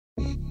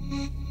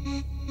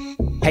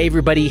Hey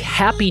everybody,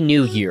 Happy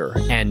New Year,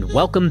 and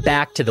welcome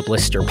back to the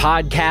Blister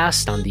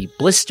Podcast on the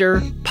Blister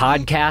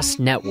Podcast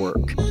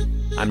Network.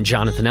 I'm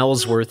Jonathan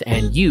Ellsworth,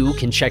 and you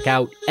can check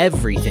out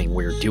everything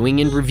we're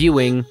doing and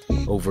reviewing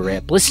over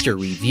at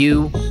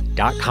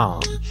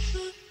blisterreview.com.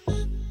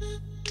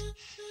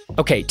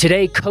 Okay,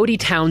 today Cody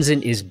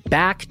Townsend is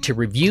back to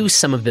review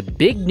some of the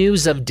big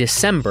news of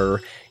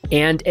December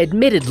and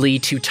admittedly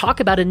to talk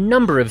about a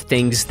number of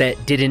things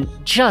that didn't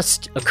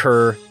just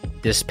occur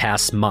this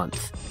past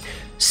month.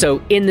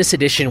 So in this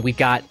edition, we've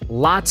got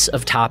lots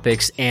of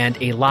topics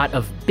and a lot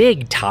of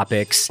big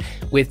topics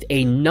with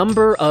a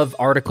number of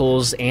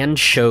articles and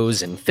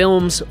shows and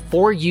films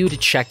for you to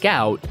check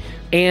out.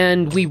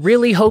 And we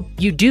really hope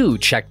you do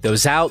check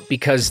those out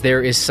because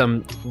there is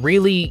some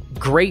really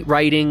great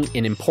writing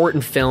in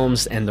important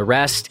films and the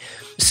rest.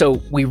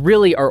 So we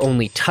really are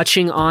only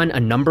touching on a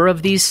number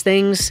of these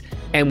things,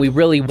 and we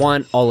really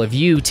want all of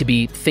you to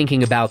be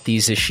thinking about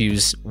these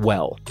issues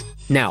well.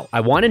 Now, I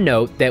want to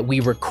note that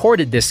we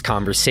recorded this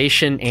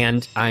conversation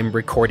and I'm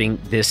recording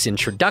this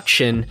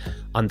introduction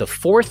on the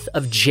 4th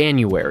of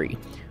January,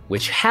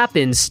 which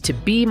happens to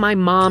be my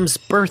mom's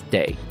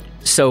birthday.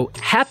 So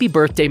happy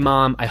birthday,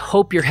 Mom. I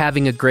hope you're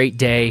having a great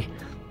day,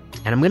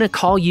 and I'm going to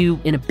call you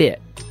in a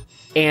bit.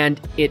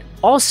 And it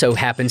also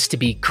happens to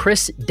be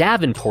Chris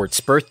Davenport's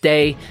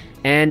birthday,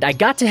 and I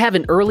got to have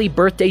an early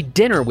birthday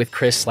dinner with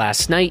Chris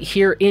last night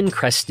here in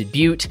Crested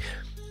Butte,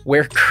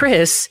 where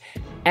Chris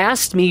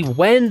asked me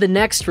when the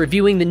next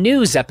Reviewing the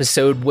News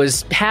episode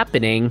was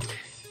happening,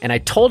 and I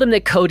told him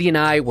that Cody and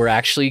I were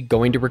actually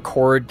going to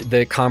record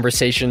the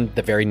conversation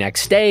the very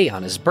next day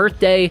on his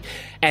birthday,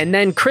 and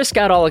then Chris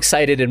got all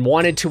excited and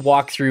wanted to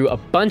walk through a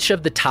bunch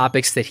of the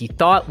topics that he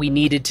thought we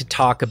needed to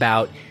talk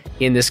about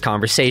in this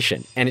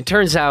conversation. And it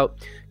turns out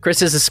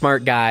Chris is a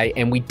smart guy,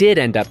 and we did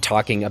end up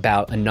talking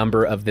about a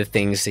number of the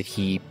things that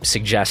he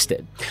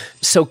suggested.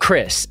 So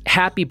Chris,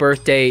 happy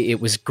birthday. It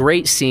was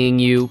great seeing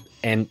you,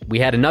 and we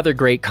had another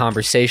great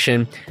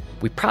conversation.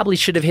 We probably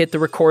should have hit the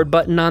record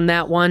button on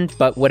that one,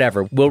 but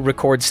whatever. We'll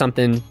record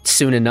something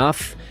soon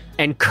enough.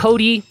 And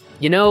Cody,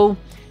 you know,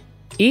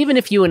 even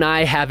if you and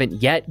I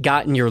haven't yet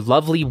gotten your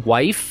lovely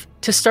wife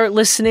to start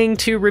listening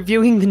to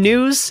Reviewing the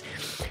News,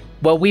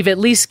 well, we've at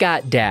least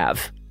got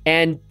Dav.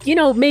 And, you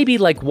know, maybe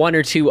like one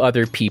or two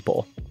other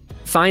people.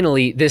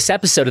 Finally, this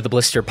episode of the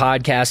Blister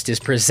Podcast is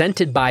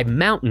presented by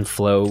Mountain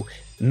Flow,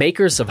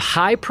 makers of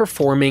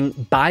high-performing,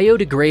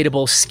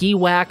 biodegradable ski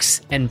wax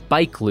and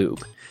bike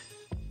lube.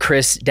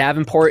 Chris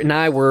Davenport and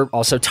I were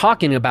also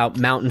talking about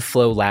Mountain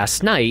Flow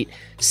last night,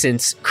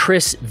 since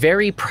Chris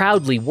very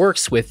proudly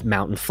works with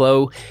Mountain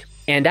Flow,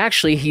 and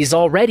actually he's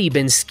already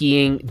been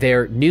skiing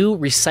their new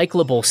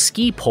recyclable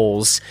ski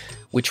poles,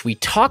 which we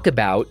talk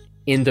about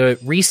in the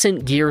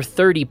recent Gear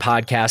 30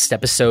 podcast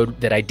episode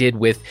that I did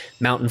with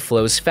Mountain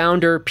Flow's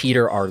founder,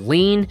 Peter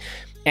Arleen.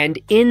 And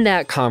in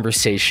that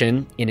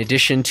conversation, in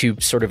addition to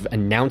sort of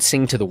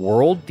announcing to the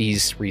world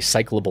these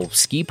recyclable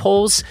ski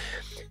poles,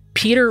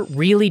 Peter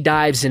really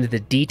dives into the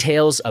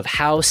details of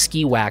how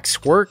ski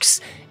wax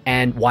works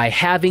and why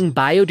having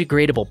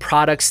biodegradable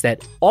products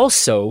that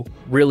also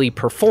really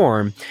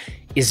perform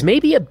is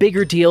maybe a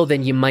bigger deal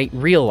than you might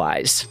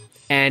realize.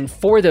 And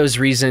for those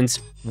reasons,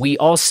 we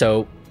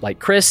also, like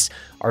Chris,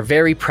 are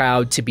very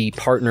proud to be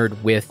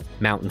partnered with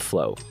Mountain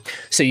Flow.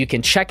 So you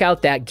can check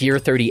out that Gear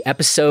 30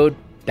 episode.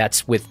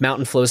 That's with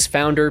Mountain Flow's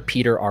founder,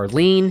 Peter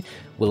Arleen.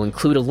 We'll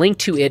include a link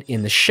to it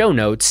in the show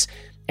notes.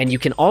 And you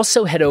can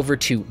also head over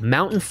to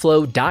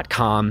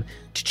mountainflow.com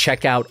to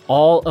check out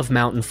all of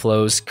Mountain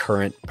Flow's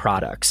current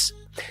products.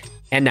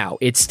 And now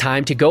it's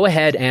time to go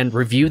ahead and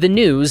review the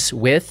news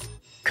with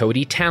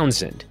Cody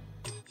Townsend.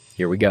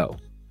 Here we go.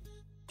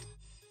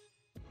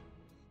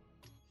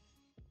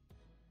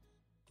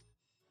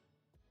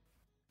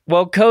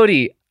 Well,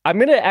 Cody, I'm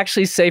going to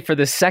actually say for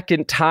the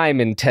second time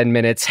in 10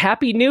 minutes,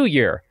 Happy New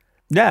Year.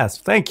 Yes,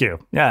 thank you.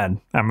 Yeah, and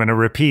I'm going to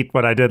repeat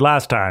what I did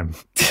last time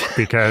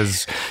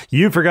because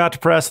you forgot to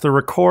press the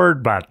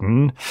record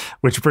button,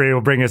 which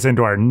will bring us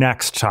into our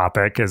next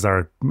topic, is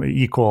our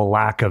equal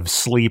lack of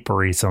sleep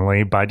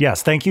recently. But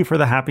yes, thank you for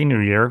the Happy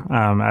New Year.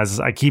 As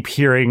I keep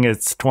hearing,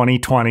 it's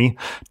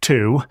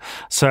 2022.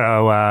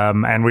 So,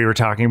 and we were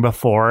talking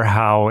before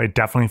how it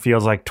definitely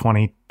feels like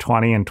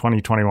 2020 and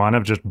 2021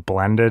 have just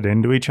blended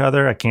into each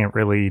other. I can't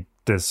really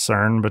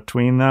discern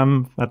between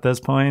them at this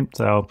point.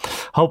 So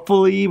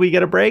hopefully we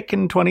get a break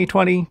in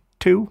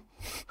 2022.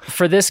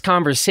 For this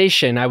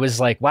conversation, I was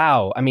like,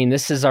 wow, I mean,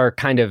 this is our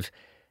kind of,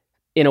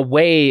 in a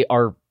way,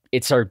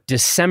 it's our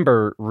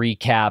December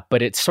recap,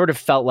 but it sort of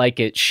felt like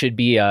it should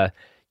be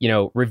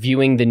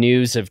reviewing the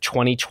news of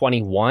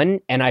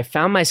 2021. And I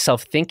found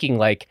myself thinking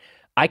like,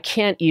 I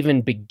can't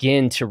even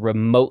begin to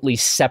remotely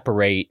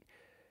separate.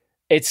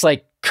 It's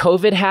like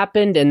COVID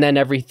happened and then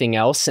everything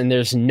else, and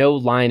there's no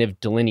line of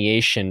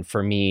delineation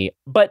for me.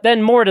 But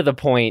then more to the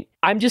point,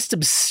 I'm just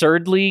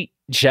absurdly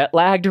jet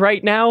lagged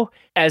right now.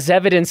 As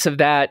evidence of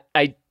that,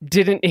 I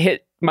didn't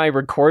hit my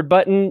record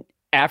button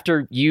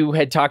after you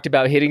had talked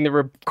about hitting the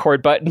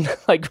record button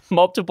like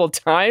multiple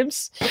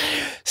times.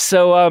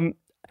 So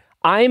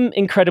I'm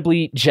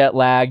incredibly jet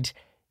lagged.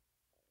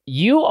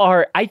 You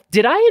are.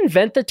 Did I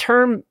invent the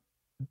term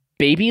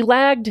baby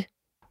lagged?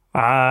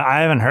 I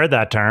haven't heard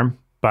that term,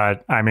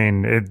 but I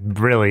mean, it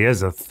really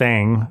is a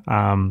thing.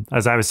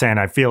 As I was saying,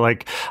 I feel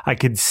like I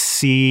could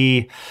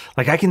see,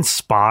 like I can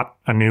spot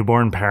a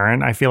newborn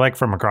parent, I feel like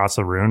from across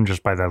the room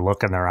just by the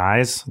look in their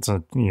eyes. It's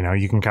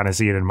you can kind of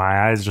see it in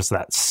my eyes, just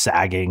that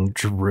sagging,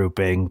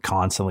 drooping,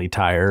 constantly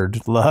tired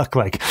look.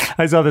 Like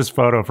I saw this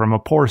photo from a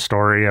Poor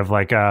Story of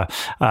like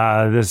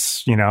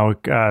this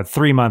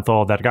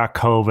 3-month-old that got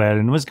COVID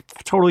and was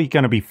totally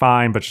going to be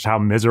fine, but just how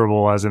miserable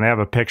it was. And they have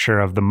a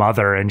picture of the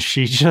mother and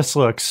she just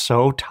looks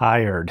so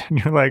tired. And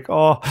you're like,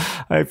 oh,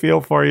 I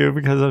feel for you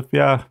because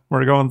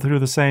we're going through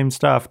the same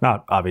stuff.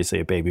 Not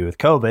obviously a baby with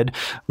COVID.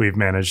 We've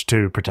managed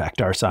to protect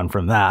our son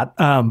from that.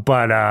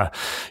 But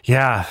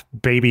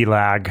baby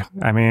lag.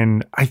 I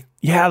mean,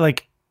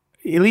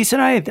 Elise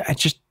and I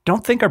just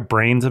don't think our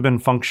brains have been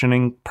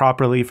functioning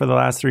properly for the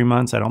last 3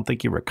 months. I don't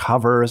think you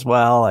recover as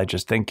well. I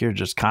just think you're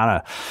just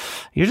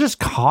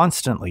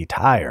constantly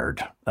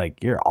tired.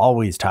 Like you're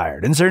always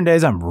tired. In certain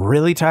days I'm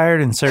really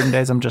tired. In certain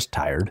days I'm just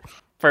tired.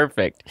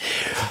 Perfect.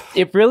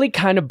 It really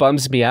kind of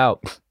bums me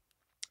out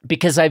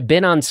because I've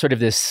been on sort of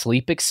this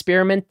sleep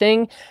experiment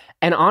thing.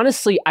 And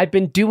honestly, I've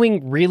been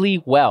doing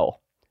really well.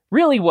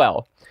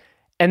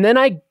 And then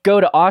I go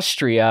to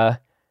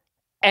Austria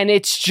and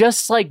it's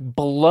just like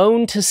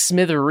blown to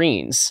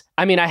smithereens.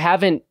 I mean, I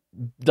haven't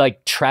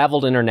like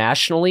traveled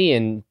internationally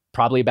in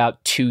probably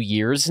about 2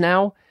 years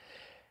now.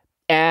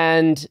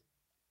 And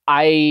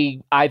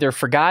I either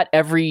forgot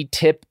every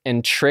tip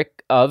and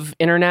trick of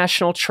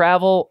international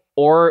travel,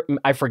 or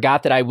I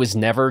forgot that I was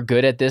never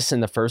good at this in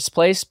the first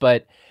place.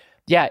 But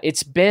yeah,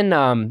 it's been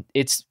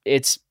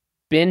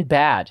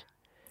bad.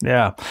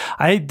 Yeah.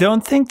 I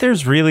don't think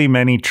there's really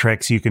many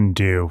tricks you can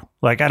do.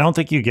 Like, I don't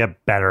think you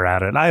get better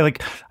at it. I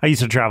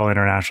used to travel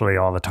internationally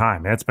all the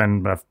time. It's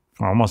been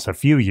almost a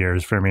few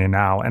years for me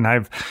now. And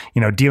I've,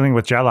 dealing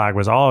with jet lag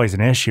was always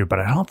an issue, but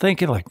I don't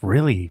think it like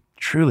really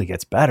truly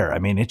gets better. I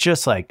mean, it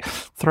just like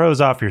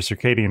throws off your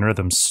circadian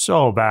rhythm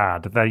so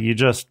bad that you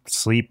just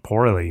sleep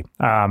poorly.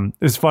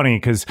 It's funny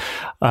because,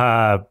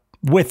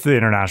 with the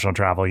international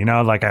travel,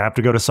 like I have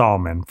to go to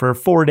Solomon for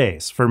 4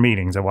 days for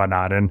meetings and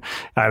whatnot. And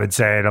I would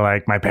say to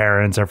like my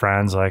parents or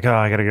friends, like, oh,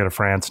 I got to go to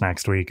France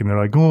next week. And they're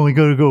like, oh, I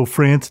got to go to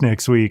France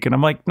next week. And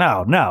I'm like,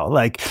 no,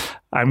 like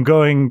I'm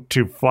going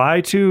to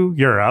fly to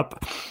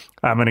Europe.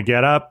 I'm going to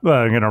get up,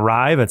 I'm going to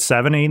arrive at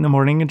 7, 8 in the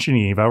morning in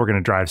Geneva. We're going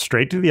to drive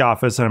straight to the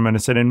office and I'm going to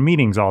sit in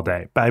meetings all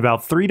day. By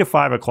about 3 to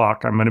 5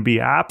 o'clock, I'm going to be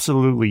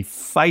absolutely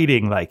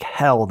fighting like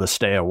hell to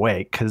stay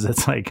awake because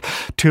it's like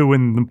 2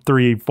 and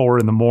 3, 4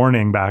 in the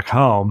morning back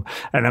home.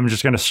 And I'm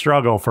just going to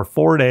struggle for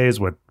 4 days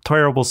with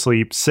terrible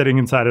sleep, sitting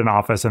inside an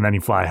office, and then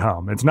you fly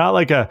home. It's not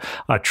like a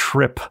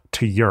trip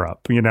to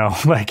Europe,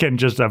 like in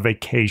just a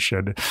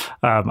vacation.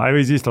 I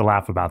always used to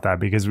laugh about that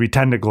because we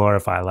tend to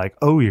glorify like,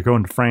 oh, you're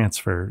going to France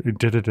for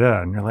da-da-da.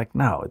 And you're like,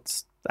 no,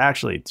 it's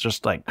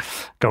just like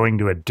going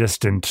to a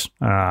distant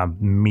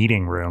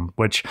meeting room,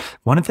 which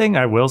one thing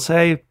I will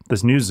say,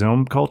 this new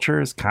Zoom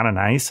culture is kind of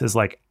nice, is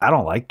like, I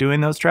don't like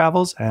doing those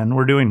travels, and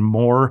we're doing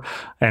more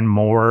and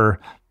more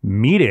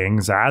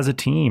meetings as a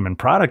team and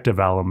product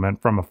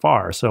development from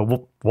afar.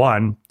 So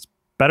one, it's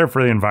better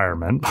for the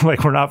environment.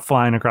 Like we're not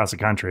flying across the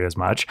country as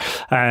much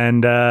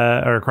and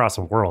or across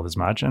the world as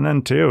much. And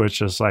then two, it's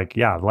just like,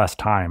 less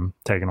time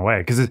taken away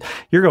because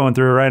you're going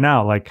through it right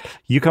now. Like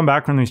you come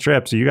back from these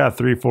trips, you got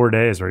 3-4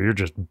 days where you're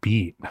just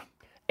beat.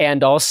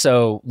 And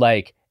also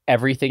like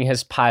everything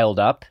has piled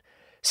up.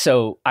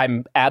 So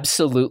I'm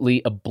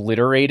absolutely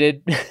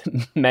obliterated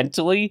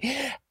mentally.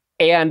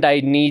 And I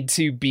need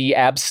to be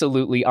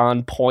absolutely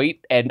on point.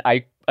 And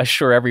I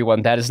assure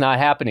everyone that is not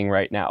happening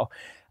right now.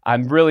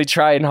 I'm really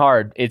trying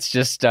hard. It's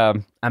just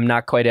I'm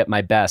not quite at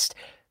my best.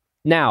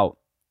 Now,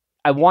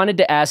 I wanted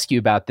to ask you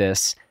about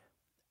this.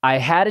 I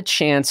had a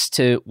chance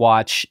to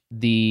watch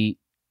the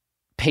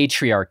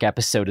Patriarch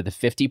episode of the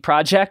 50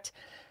 Project.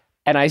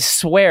 And I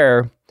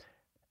swear,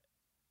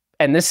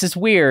 and this is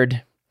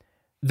weird,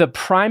 the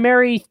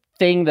primary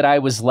thing that I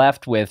was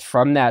left with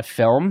from that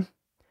film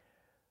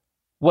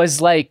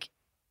was like,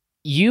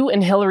 you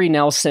and Hillary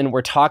Nelson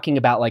were talking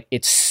about like,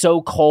 it's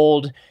so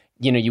cold.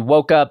 You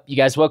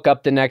guys woke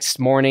up the next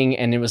morning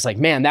and it was like,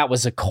 man, that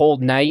was a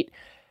cold night.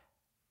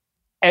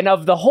 And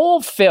of the whole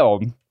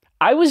film,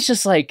 I was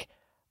just like,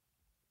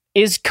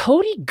 is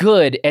Cody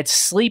good at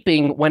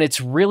sleeping when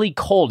it's really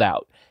cold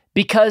out?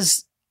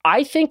 Because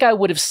I think I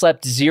would have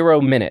slept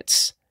 0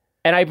 minutes.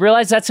 And I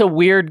realize that's a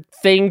weird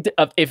thing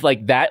if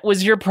like that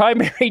was your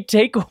primary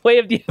takeaway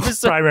of the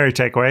episode. Primary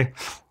takeaway,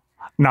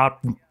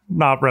 not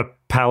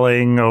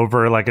rappelling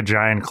over like a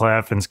giant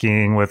cliff and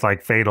skiing with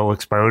like fatal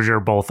exposure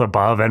both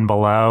above and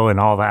below and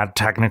all that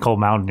technical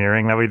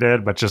mountaineering that we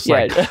did, but just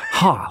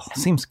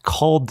seems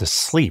cold to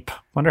sleep.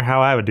 Wonder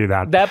how I would do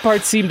that. That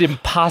part seemed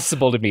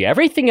impossible to me.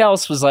 Everything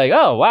else was like,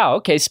 oh wow,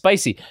 okay,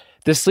 spicy.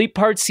 The sleep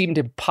part seemed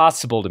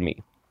impossible to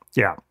me.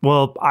 Yeah,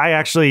 well, I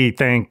actually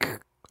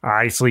think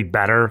I sleep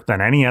better than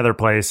any other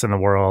place in the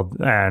world,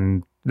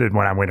 and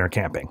when I'm winter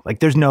camping. Like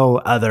there's no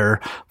other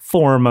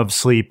form of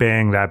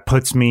sleeping that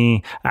puts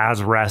me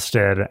as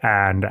rested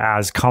and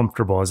as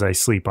comfortable as I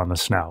sleep on the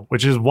snow,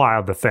 which is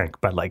wild to think.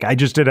 But like I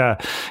just did a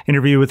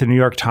interview with the New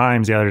York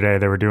Times the other day.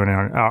 They were doing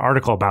an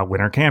article about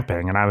winter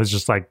camping, and I was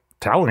just like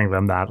telling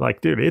them that, like,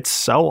 dude, it's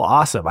so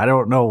awesome. I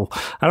don't know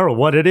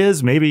what it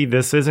is. Maybe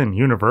this isn't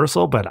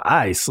universal, but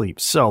I sleep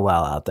so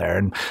well out there.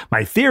 And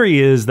my theory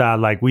is that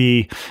like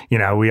we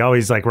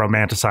always like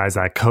romanticize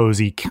that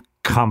cozy,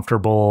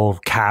 comfortable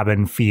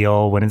cabin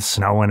feel when it's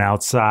snowing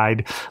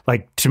outside.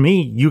 Like to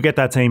me, you get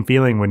that same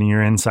feeling when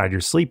you're inside your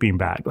sleeping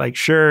bag. Like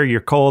sure,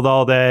 you're cold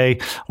all day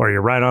or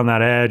you're right on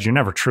that edge. You're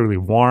never truly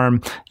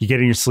warm. You get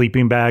in your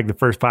sleeping bag, the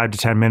first 5 to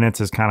 10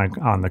 minutes is kind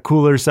of on the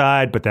cooler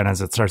side, but then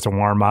as it starts to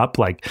warm up,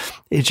 like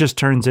it just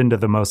turns into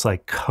the most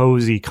like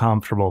cozy,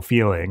 comfortable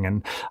feeling.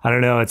 And I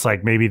don't know, it's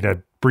like maybe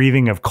the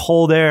breathing of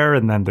cold air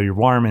and then the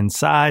warm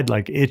inside.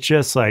 Like it's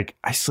just like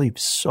I sleep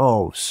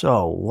so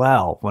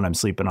well when I'm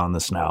sleeping on the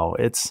snow.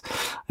 It's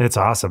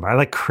awesome. I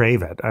like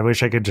crave it. I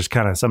wish I could just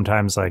kind of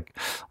sometimes like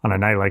on a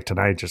night like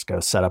tonight just go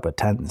set up a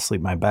tent and sleep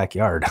in my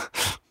backyard.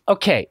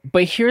 Okay,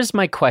 but here's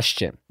my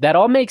question. That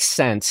all makes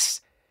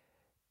sense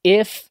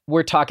if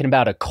we're talking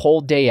about a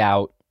cold day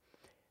out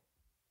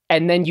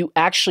and then you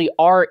actually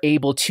are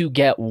able to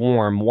get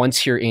warm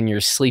once you're in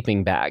your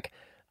sleeping bag.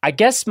 I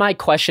guess my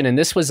question, and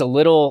this was a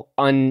little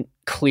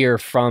unclear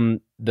from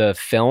the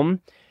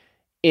film,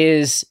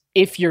 is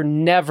if you're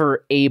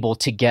never able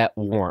to get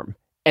warm.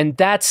 And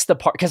that's the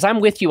part, because I'm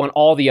with you on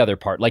all the other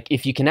part. Like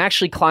if you can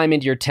actually climb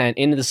into your tent,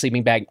 into the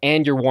sleeping bag,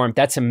 and you're warm,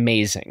 that's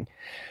amazing.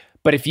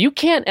 But if you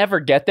can't ever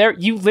get there,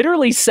 you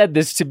literally said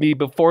this to me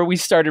before we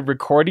started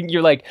recording.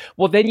 You're like,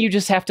 well, then you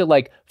just have to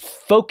like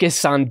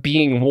focus on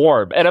being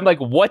warm. And I'm like,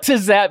 what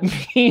does that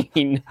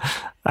mean?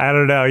 I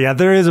don't know. Yeah,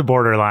 there is a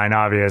borderline,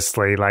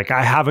 obviously. Like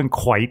I haven't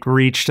quite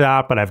reached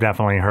that, but I've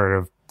definitely heard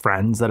of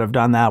friends that have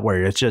done that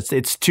where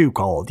it's too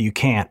cold. You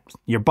can't,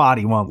 your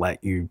body won't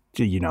let you,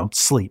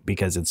 sleep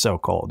because it's so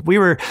cold.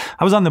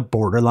 I was on the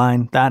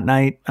borderline that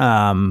night.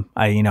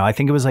 I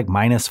think it was like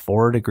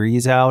 -4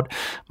 degrees out.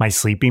 My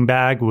sleeping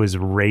bag was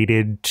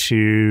rated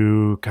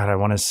to, God, I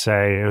want to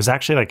say it was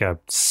actually like a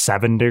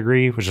 7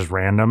 degree, which is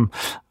random,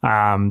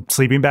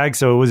 sleeping bag.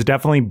 So it was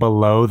definitely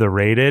below the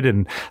rated.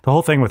 And the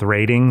whole thing with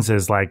ratings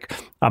is like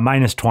a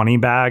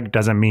 -20 bag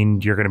doesn't mean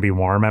you're going to be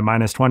warm at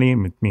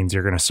 -20. It means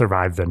you're going to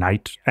survive the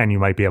night and you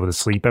might be able to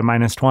sleep at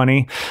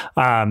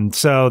 -20.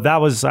 So I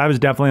was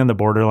definitely on the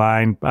borderline.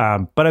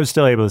 But I was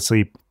still able to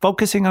sleep.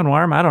 Focusing on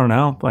warm, I don't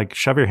know, like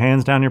shove your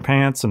hands down your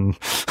pants and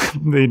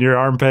in your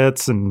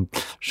armpits and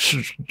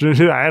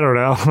I don't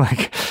know.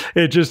 Like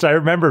it just, I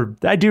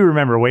do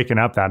remember waking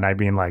up that night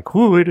being like,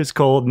 whoo, it is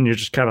cold. And you're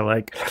just kind of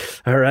like,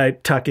 all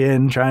right, tuck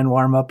in, try and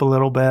warm up a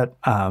little bit.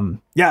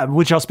 Yeah,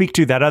 which I'll speak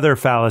to that other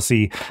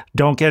fallacy.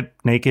 Don't get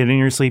naked in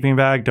your sleeping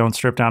bag. Don't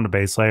strip down to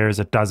base layers.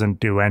 It doesn't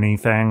do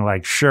anything.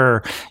 Like,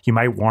 sure, you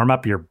might warm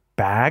up your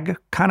bag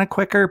kind of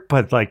quicker,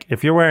 but like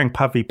if you're wearing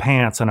puffy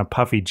pants and a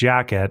puffy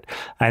jacket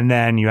and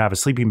then you have a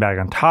sleeping bag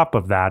on top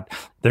of that,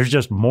 there's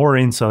just more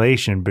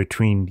insulation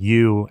between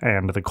you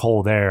and the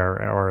cold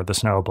air or the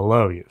snow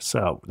below you.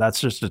 So that's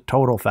just a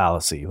total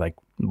fallacy. Like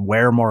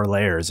wear more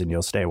layers and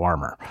you'll stay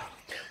warmer.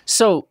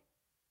 So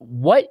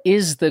what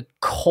is the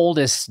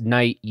coldest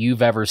night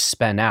you've ever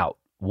spent out?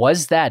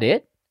 Was that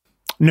it?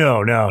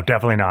 No,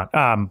 definitely not.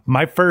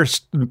 My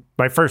first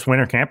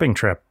winter camping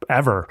trip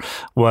ever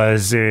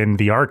was in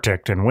the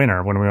Arctic in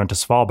winter when we went to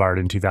Svalbard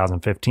in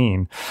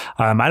 2015.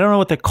 I don't know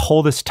what the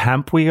coldest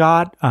temp we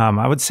got.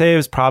 I would say it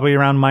was probably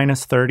around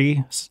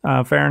 -30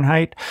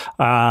 Fahrenheit.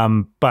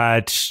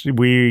 But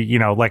we,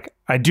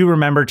 I do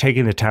remember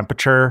taking the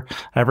temperature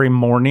every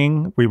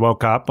morning. We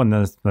woke up when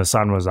the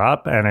sun was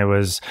up and it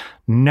was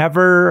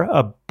never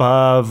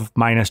above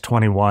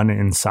 -21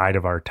 inside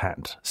of our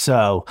tent.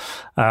 So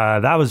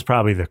that was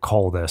probably the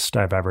coldest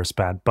I've ever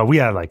spent. But we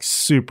had like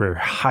super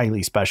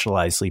highly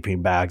specialized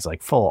sleeping bags,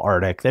 like full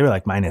Arctic. They were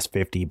like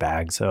 -50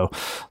 bags. So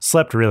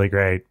slept really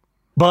great.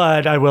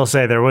 But I will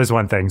say there was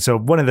one thing. So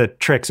one of the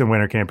tricks in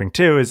winter camping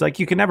too is like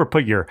you can never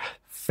put your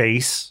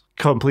face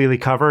completely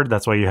covered.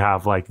 That's why you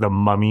have like the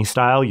mummy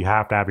style. You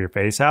have to have your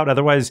face out.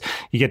 Otherwise,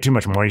 you get too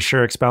much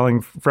moisture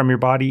expelling from your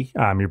body.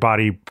 Your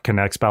body can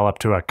expel up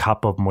to a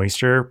cup of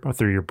moisture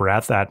through your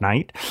breath at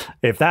night.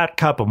 If that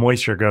cup of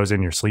moisture goes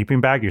in your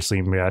sleeping bag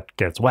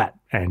gets wet.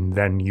 And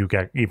then you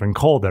get even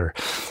colder.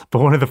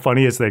 But one of the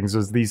funniest things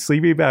was these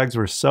sleeping bags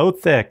were so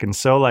thick and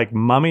so like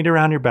mummied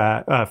around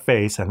your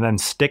face and then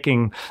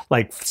sticking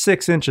like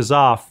 6 inches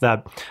off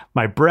that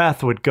my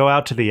breath would go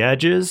out to the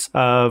edges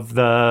of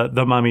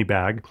the mummy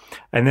bag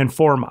and then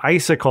form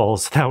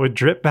icicles that would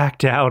drip back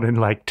down and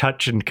like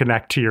touch and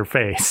connect to your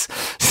face.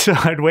 So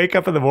I'd wake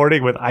up in the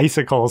morning with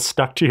icicles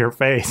stuck to your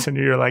face. And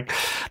you're like,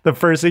 the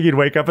first thing you'd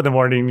wake up in the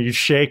morning, you'd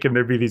shake and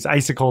there'd be these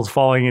icicles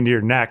falling into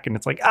your neck. And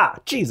it's like,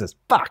 Jesus,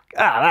 fuck.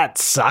 That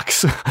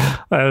sucks.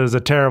 That was a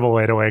terrible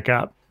way to wake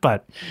up.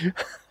 But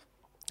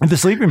the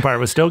sleeping part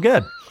was still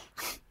good.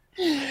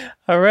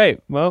 All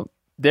right. Well,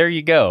 there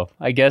you go.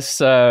 I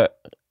guess,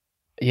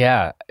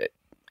 yeah.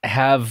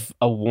 have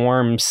a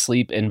warm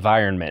sleep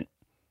environment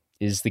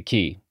is the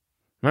key.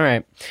 All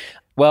right.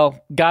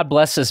 Well, God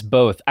bless us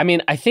both. I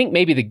mean, I think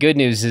maybe the good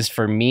news is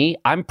for me,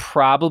 I'm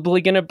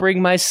probably going to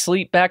bring my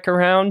sleep back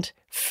around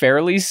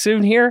fairly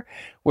soon here,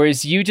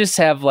 whereas you just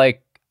have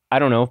like, I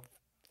don't know,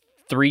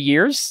 3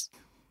 years?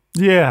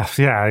 Yeah,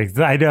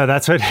 I know.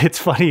 That's what it's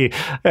funny.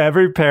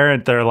 Every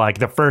parent, they're like,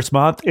 the first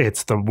month,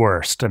 it's the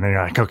worst. And then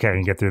you're like, okay,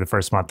 you get through the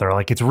first month. They're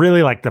like, it's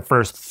really like the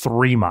first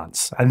 3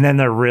 months. And then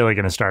they're really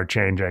going to start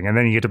changing. And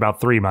then you get to about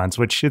 3 months,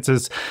 which it's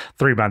his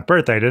 3-month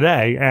birthday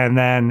today. And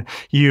then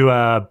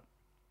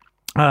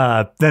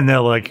then they're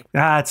like,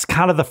 it's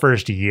kind of the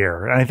first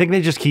year. And I think they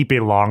just keep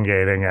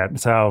elongating it.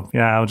 So,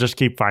 yeah, I'll just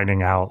keep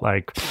finding out.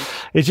 Like,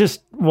 it's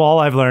just, all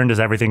I've learned is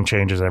everything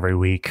changes every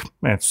week.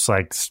 It's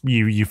like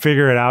you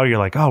figure it out. You're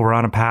like, oh, we're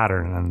on a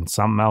pattern, and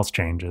something else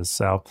changes.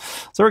 So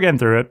we're getting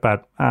through it.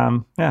 But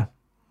yeah,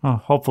 well,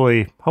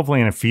 hopefully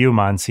in a few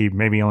months, he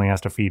maybe only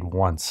has to feed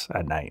once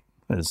at night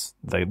is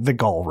the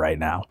goal right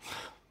now.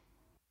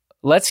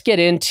 Let's get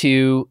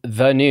into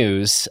the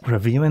news.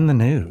 Reviewing the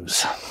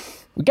news.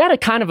 We got a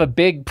kind of a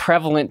big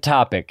prevalent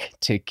topic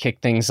to kick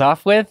things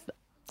off with.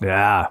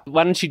 Yeah.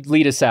 Why don't you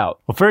lead us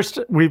out? Well, first,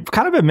 we've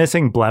kind of been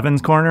missing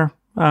Blevins Corner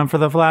for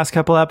the last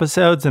couple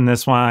episodes, and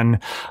this one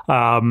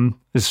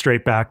is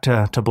straight back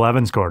to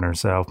Blevins Corner.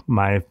 So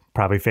my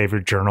probably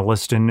favorite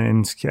journalist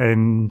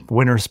in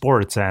winter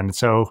sports. And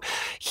so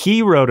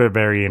he wrote a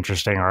very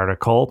interesting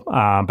article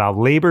about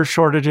labor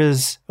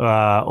shortages,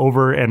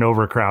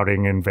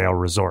 overcrowding in Vail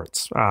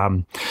resorts.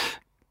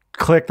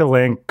 Click the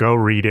link, go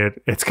read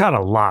it. It's got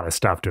a lot of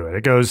stuff to it.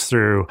 It goes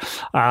through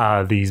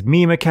these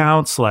meme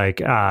accounts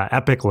like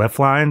Epic Lift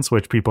Lines,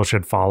 which people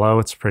should follow.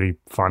 It's pretty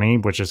funny,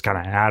 which is kind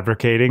of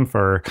advocating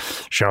for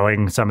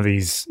showing some of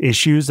these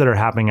issues that are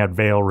happening at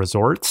Vail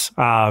resorts.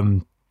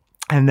 And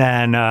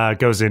then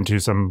goes into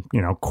some,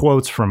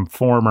 quotes from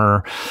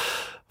former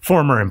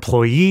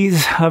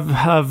employees of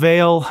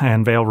Vail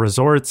and Vail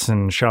Resorts,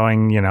 and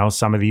showing,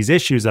 some of these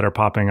issues that are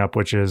popping up,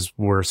 which is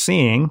we're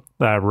seeing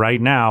right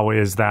now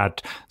is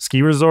that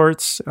ski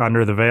resorts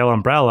under the Vail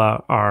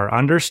umbrella are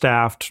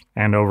understaffed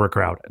and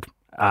overcrowded.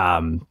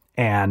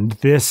 And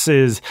this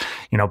is,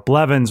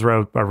 Blevins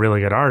wrote a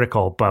really good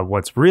article, but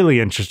what's really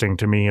interesting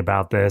to me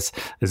about this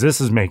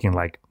is making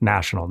like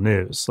national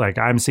news. Like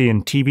I'm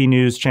seeing TV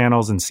news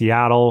channels in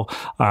Seattle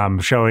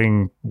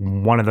showing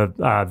one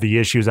of the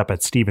issues up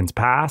at Stevens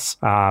Pass.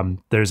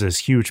 There's this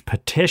huge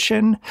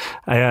petition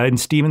in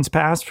Stevens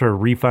Pass for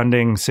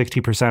refunding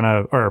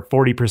 60% or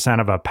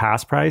 40% of a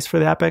pass price for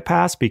the Epic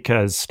Pass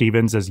because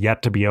Stevens is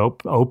yet to be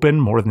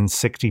open more than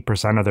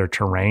 60% of their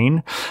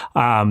terrain.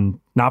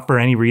 Not for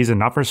any reason,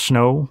 not for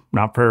snow,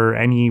 not for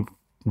any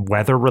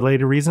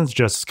weather-related reasons,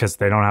 just because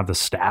they don't have the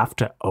staff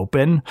to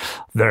open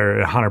their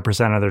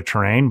 100% of their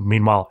terrain.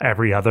 Meanwhile,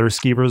 every other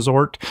ski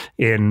resort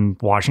in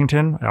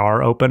Washington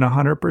are open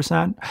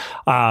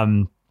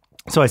 100%.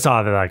 So I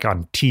saw that like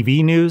on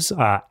TV news,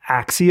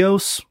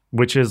 Axios,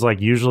 which is like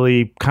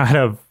usually kind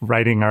of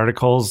writing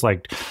articles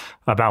like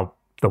about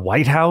the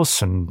White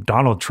House and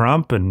Donald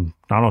Trump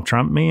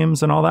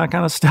memes and all that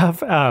kind of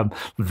stuff.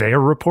 They're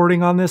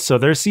reporting on this. So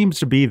there seems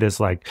to be this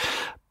like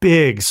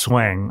big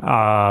swing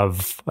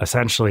of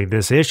essentially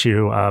this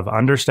issue of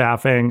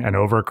understaffing and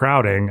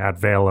overcrowding at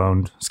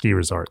Vail-owned ski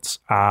resorts.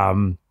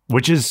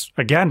 Which is,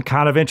 again,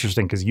 kind of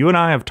interesting because you and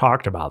I have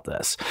talked about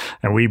this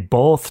and we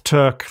both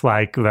took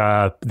like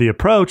the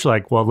approach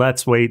like, well,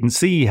 let's wait and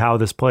see how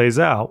this plays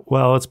out.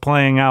 Well, it's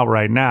playing out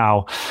right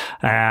now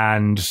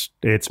and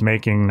it's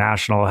making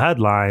national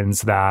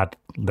headlines that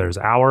there's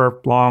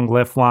hour-long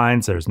lift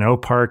lines, there's no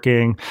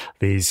parking,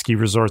 these ski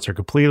resorts are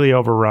completely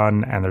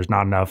overrun, and there's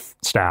not enough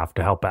staff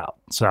to help out.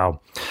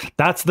 So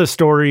that's the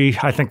story,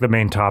 I think the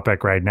main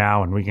topic right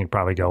now, and we can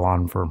probably go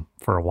on for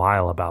a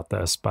while about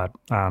this, but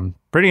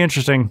pretty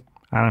interesting.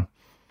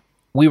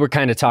 We were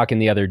kind of talking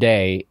the other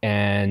day,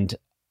 and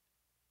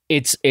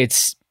it's I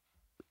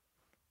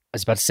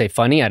was about to say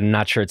funny. I'm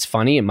not sure it's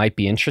funny. It might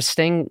be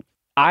interesting.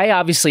 I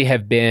obviously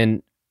have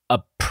been a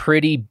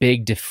pretty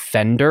big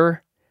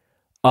defender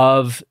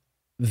of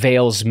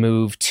Vail's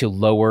move to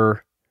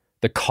lower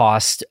the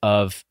cost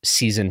of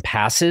season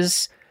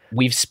passes.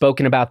 We've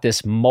spoken about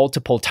this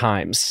multiple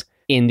times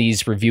in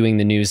these Reviewing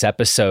the News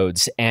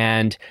episodes.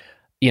 And,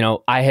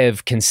 I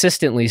have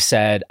consistently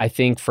said, I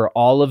think for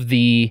all of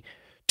the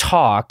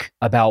talk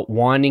about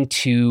wanting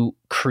to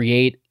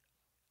create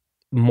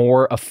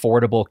more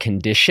affordable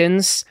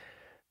conditions,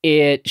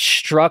 it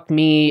struck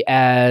me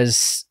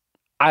as,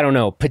 I don't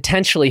know,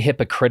 potentially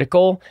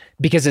hypocritical,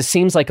 because it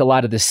seems like a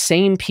lot of the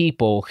same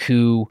people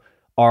who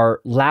are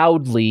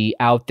loudly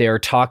out there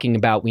talking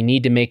about we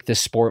need to make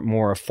this sport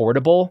more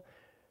affordable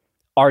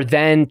are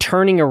then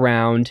turning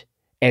around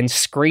and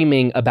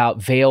screaming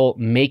about Vail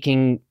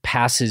making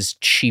passes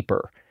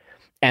cheaper.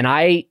 And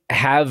I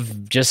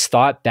have just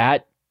thought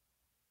that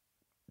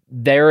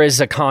there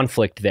is a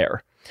conflict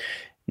there.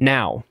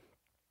 Now,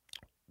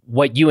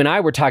 what you and I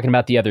were talking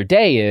about the other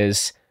day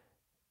is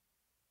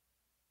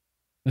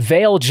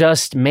Vail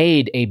just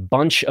made a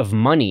bunch of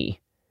money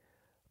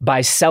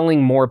by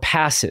selling more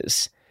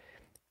passes.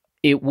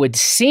 it would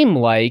seem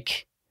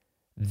like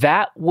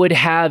that would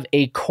have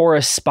a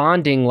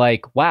corresponding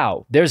like,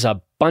 wow, there's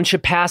a bunch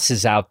of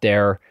passes out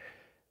there.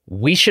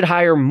 We should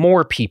hire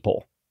more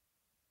people.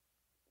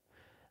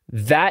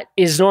 That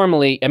is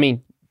normally, I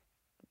mean,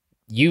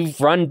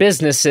 you've run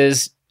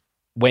businesses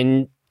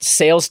when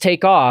sales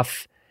take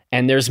off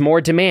and there's more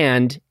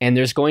demand and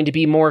there's going to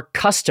be more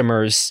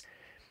customers.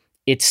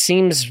 It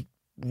seems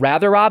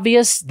rather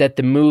obvious that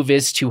the move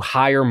is to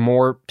hire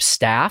more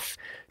staff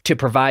to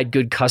provide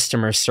good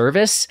customer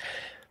service.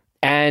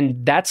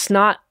 And that's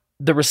not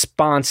the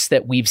response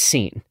that we've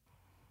seen.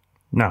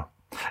 No.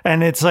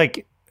 And it's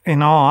like,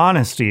 in all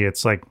honesty,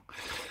 it's like,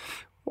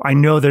 I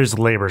know there's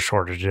labor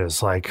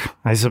shortages. Like,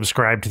 I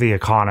subscribe to The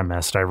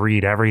Economist. I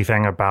read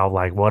everything about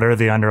like, what are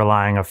the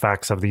underlying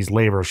effects of these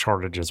labor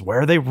shortages?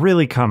 Where are they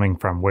really coming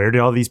from? Where do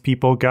all these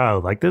people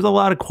go? Like, there's a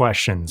lot of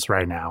questions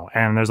right now.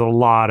 And there's a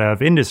lot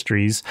of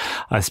industries,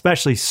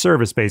 especially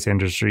service-based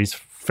industries,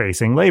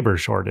 facing labor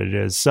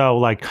shortages. So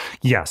like,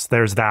 yes,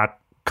 there's that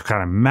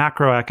kind of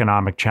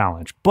macroeconomic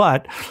challenge.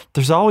 But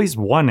there's always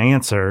one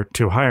answer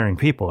to hiring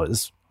people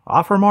is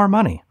offer more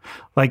money.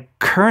 Like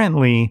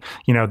currently,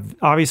 you know,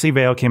 obviously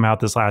Vail came out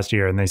this last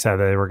year and they said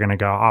that they were going to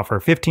go offer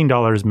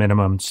 $15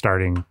 minimum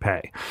starting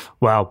pay.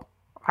 Well,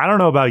 I don't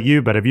know about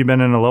you, but have you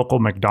been in a local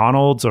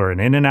McDonald's or an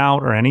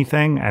In-N-Out or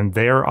anything, and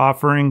they're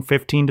offering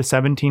 $15 to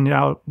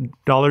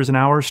 $17 an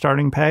hour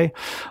starting pay?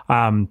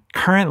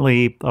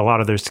 Currently, a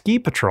lot of their ski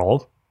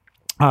patrol,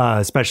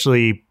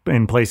 especially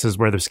in places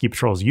where the ski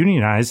patrol is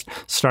unionized,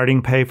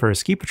 starting pay for a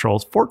ski patrol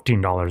is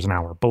 $14 an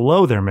hour,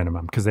 below their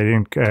minimum because they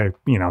didn't,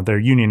 they're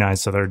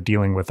unionized, so they're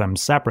dealing with them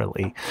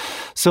separately.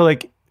 So,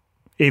 like,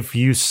 if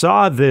you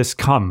saw this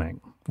coming,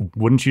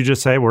 wouldn't you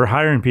just say we're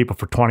hiring people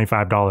for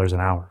 $25 an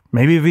hour?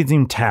 Maybe if it's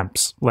even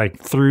temps,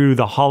 like through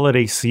the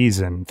holiday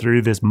season,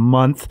 through this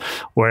month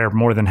where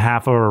more than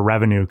half of our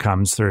revenue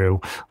comes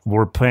through,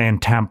 we're paying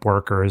temp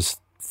workers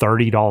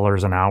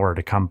 $30 an hour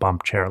to come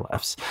bump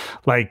chairlifts.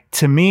 Like,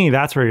 to me,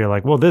 that's where you're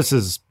like, well,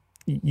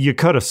 you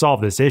could have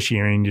solved this issue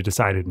and you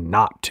decided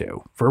not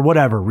to for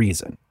whatever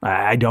reason.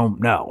 I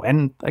don't know.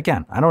 And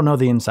again, I don't know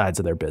the insides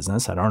of their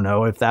business. I don't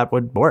know if that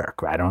would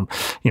work. I don't,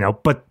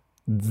 but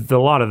a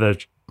lot of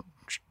the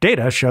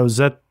data shows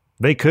that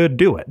they could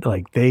do it.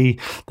 Like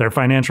their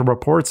financial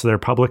reports, their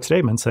public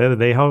statements say that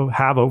they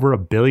have over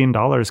 $1 billion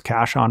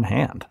cash on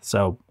hand.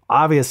 So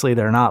obviously,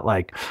 they're not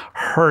like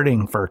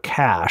hurting for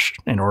cash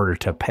in order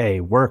to pay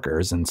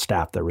workers and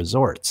staff the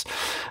resorts.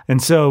 And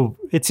so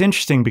it's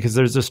interesting because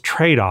there's this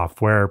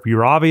trade-off where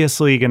you're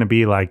obviously going to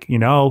be like,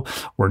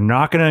 we're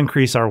not going to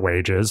increase our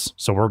wages.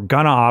 So we're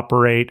going to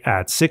operate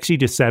at 60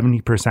 to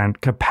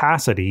 70%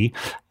 capacity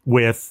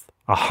with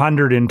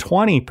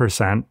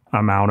 120%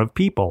 amount of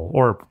people,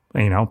 or,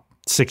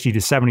 60 to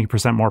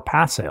 70% more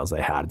pass sales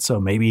they had. So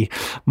maybe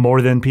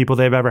more than people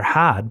they've ever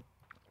had.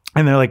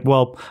 And they're like,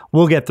 well,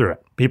 we'll get through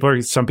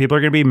it. Some people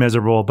are going to be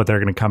miserable, but they're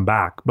going to come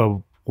back.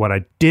 But what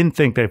I didn't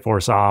think they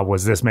foresaw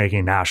was this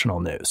making national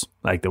news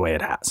like the way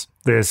it has.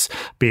 This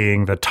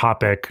being the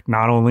topic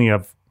not only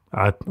of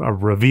a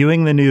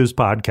Reviewing the News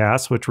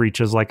podcast, which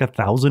reaches like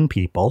 1,000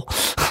 people.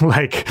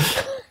 Like,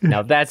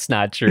 no, that's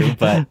not true.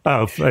 But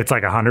it's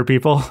like 100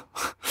 people.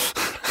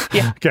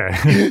 Yeah. Okay.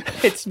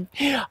 It's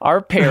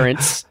our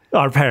parents.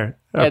 Our parents,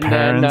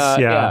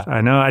 yeah. I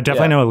know. I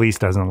definitely know Elise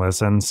doesn't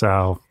listen,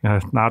 so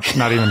not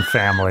even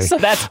family. So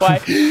that's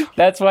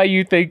why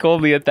you think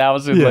only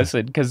 1,000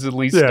 listen, because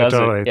Elise doesn't.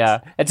 Totally.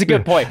 Yeah, it's a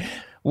good point.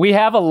 We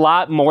have a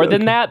lot more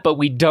than that, but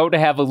we don't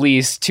have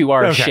Elise to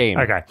our shame.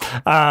 Okay.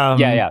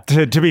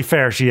 To be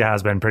fair, she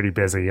has been pretty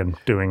busy and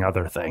doing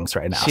other things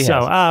right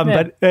now.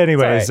 But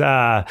anyways,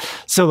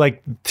 so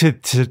like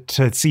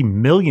to see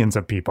millions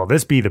of people,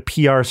 this be the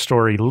PR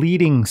story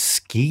leading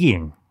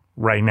skiing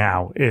right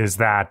now, is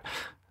that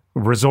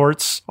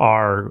resorts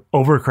are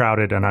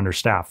overcrowded and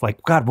understaffed.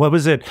 Like, God, what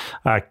was it?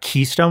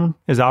 Keystone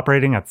is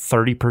operating at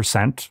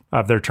 30%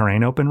 of their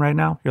terrain open right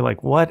now. You're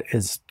like, what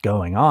is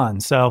going on?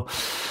 So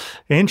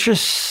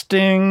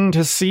interesting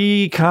to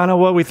see kind of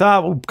what we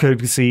thought we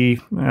could see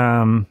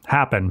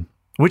happen,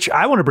 which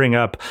I want to bring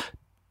up.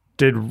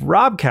 Did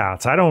Rob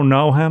Katz, I don't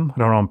know him. I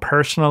don't know him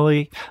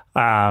personally.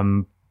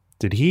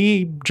 Did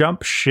he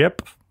jump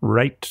ship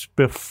right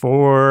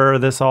before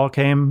this all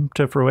came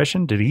to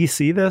fruition? Did he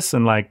see this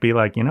and be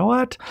like, you know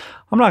what?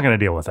 I'm not going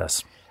to deal with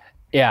this.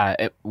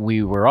 Yeah,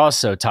 we were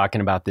also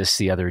talking about this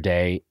the other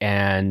day,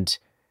 and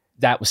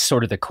that was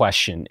sort of the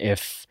question.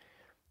 If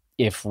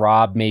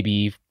Rob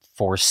maybe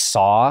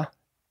foresaw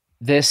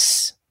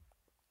this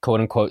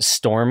quote unquote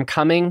storm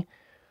coming,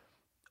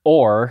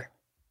 or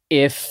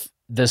if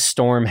the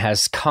storm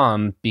has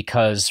come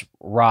because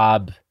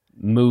Rob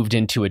moved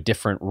into a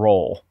different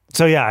role.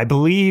 So yeah, I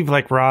believe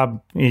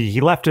Rob, he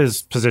left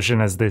his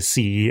position as the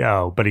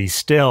CEO, but he's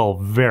still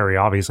very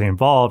obviously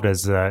involved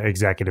as the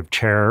executive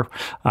chair,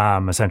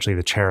 essentially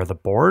the chair of the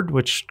board,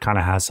 which kind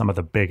of has some of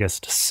the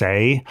biggest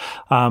say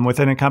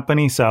within a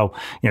company. So,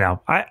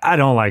 I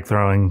don't like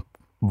throwing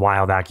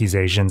wild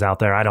accusations out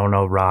there. I don't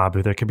know Rob.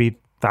 There could be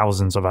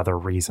thousands of other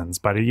reasons.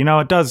 But,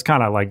 it does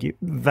kind of like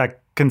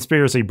that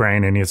conspiracy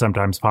brain in you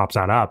sometimes pops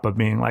that up of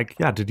being like,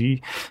 yeah, did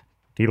he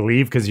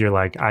leave because you're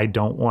like, I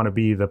don't want to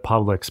be the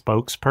public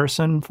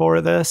spokesperson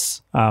for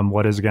this?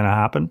 What is going to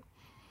happen?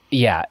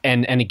 Yeah.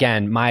 And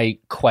again, my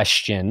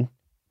question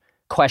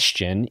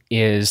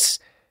is,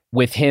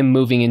 with him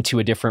moving into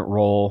a different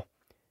role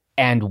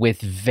and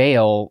with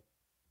Vail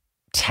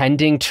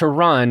tending to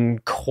run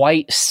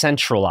quite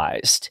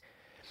centralized,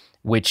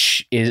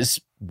 which is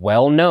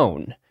well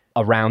known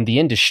around the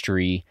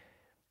industry,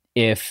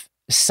 if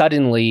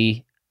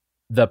suddenly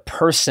the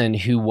person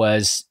who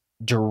was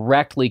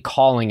directly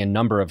calling a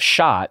number of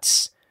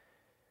shots,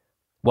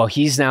 well,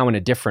 he's now in a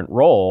different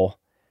role,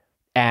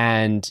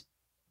 and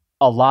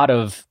a lot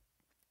of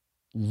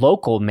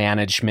local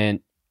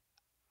management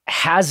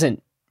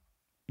hasn't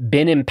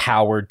been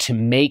empowered to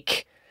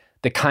make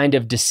the kind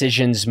of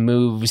decisions,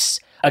 moves.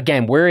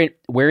 Again,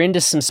 we're into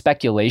some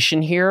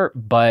speculation here,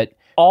 but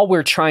all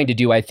we're trying to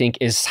do, I think,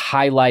 is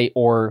highlight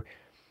or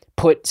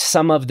put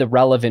some of the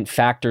relevant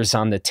factors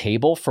on the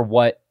table for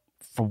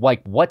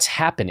what's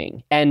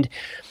happening. And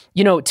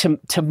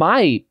to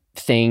my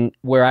thing,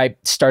 where I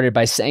started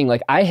by saying,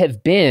 like, I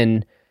have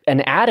been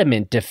an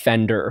adamant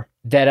defender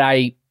that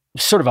I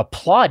sort of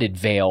applauded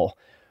Vail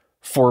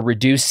for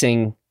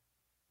reducing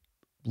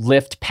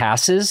Lyft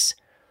passes.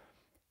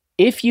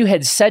 If you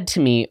had said to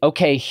me,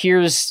 okay,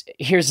 here's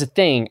the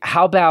thing,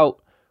 how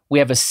about we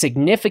have a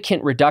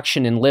significant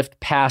reduction in Lyft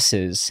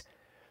passes,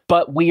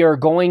 but we are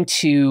going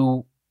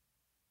to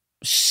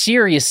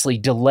seriously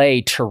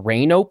delay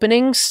terrain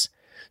openings,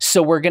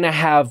 so we're going to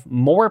have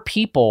more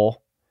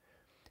people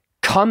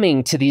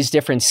coming to these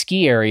different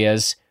ski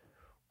areas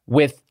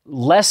with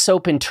less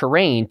open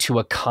terrain to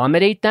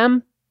accommodate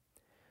them.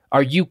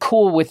 Are you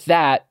cool with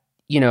that,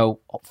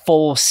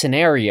 full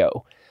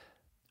scenario?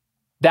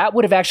 That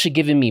would have actually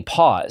given me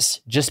pause,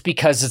 just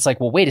because it's like,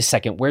 well, wait a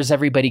second, where's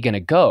everybody going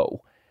to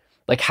go?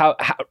 Like, how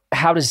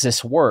does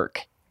this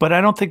work? But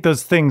I don't think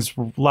those things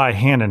lie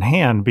hand in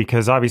hand,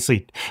 because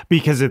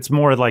it's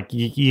more like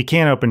you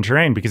can't open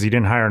terrain because you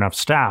didn't hire enough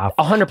staff.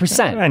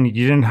 100%. And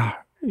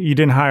you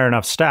didn't hire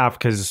enough staff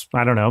because,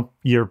 I don't know,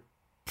 you're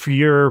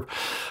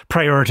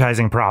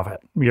prioritizing profit.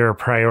 You're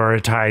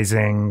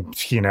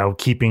prioritizing,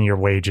 keeping your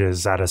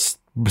wages at a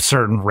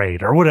certain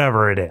rate or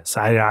whatever it is.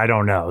 I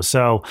don't know.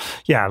 So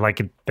yeah,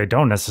 like they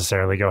don't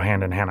necessarily go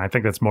hand in hand. I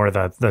think that's more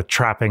the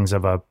trappings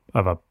of a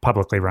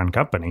publicly run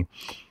company.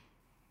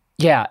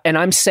 Yeah, and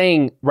I'm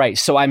saying, right,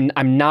 so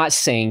I'm not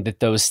saying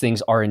that those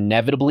things are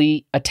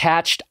inevitably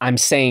attached. I'm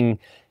saying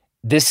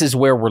this is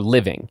where we're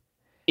living.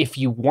 If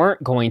you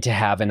weren't going to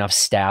have enough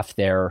staff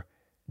there,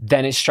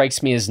 then it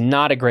strikes me as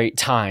not a great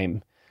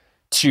time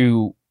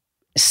to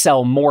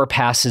sell more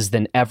passes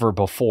than ever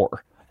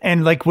before.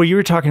 And like what you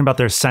were talking about,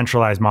 their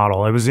centralized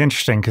model, it was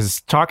interesting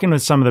because talking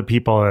with some of the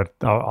people at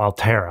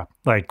Alterra,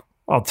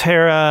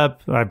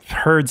 I've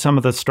heard some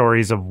of the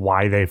stories of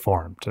why they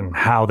formed and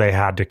how they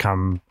had to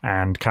come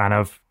and kind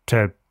of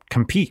to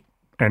compete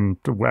and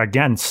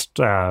against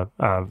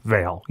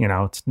Vail.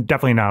 It's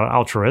definitely not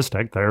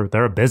altruistic.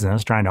 They're a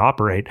business trying to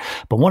operate.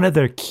 But one of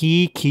their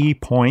key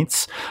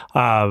points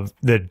of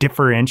the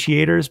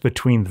differentiators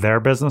between their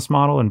business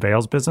model and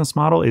Vail's business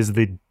model is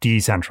the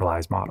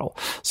decentralized model.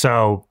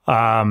 So,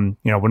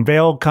 when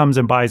Vail comes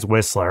and buys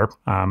Whistler,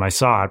 I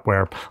saw it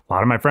where a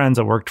lot of my friends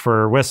that worked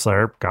for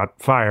Whistler got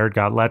fired,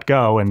 got let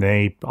go, and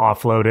they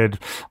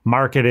offloaded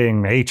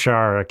marketing,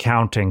 HR,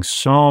 accounting,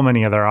 so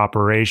many other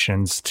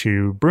operations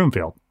to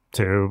Broomfield,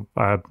 to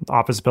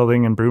office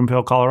building in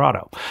Broomfield,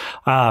 Colorado.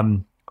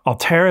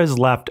 Alterra has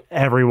left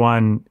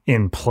everyone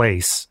in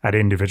place at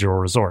individual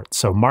resorts.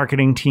 So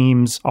marketing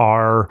teams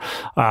are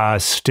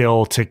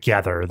still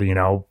together.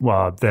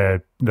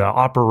 The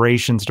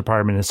operations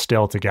department is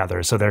still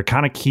together. So they're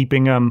kind of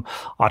keeping them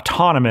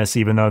autonomous,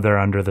 even though they're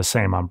under the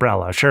same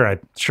umbrella. Sure,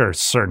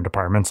 certain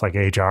departments like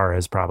HR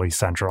is probably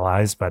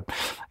centralized, but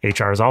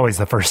HR is always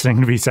the first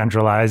thing to be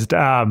centralized.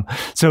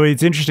 So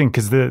it's interesting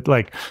because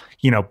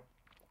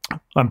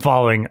I'm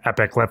following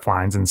Epic Lift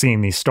Lines and seeing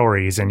these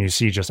stories, and you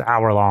see just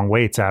hour-long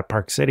waits at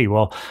Park City.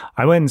 Well,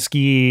 I went and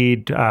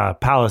skied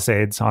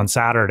Palisades on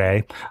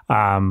Saturday.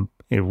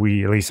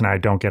 Elise and I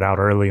don't get out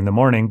early in the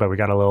morning, but we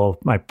got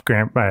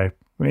my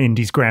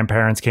Indy's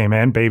grandparents came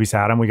in,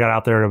 babysat them. We got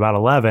out there at about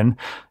 11.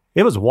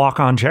 It was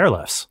walk-on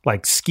chairlifts,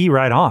 like ski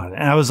right on.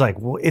 And I was like,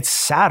 well, it's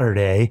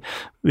Saturday.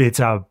 It's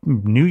a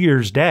New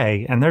Year's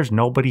Day, and there's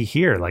nobody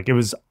here. Like, it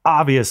was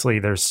obviously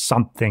there's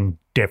something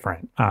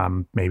different.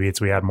 Maybe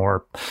we had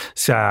more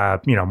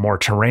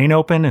terrain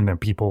open, and then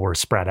people were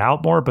spread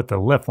out more, but the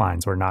lift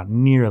lines were not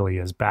nearly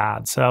as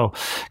bad. So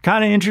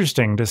kind of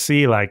interesting to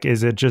see, like,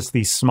 is it just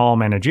these small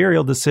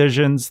managerial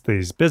decisions,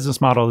 these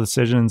business model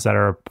decisions that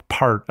are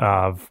part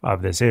of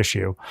this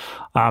issue?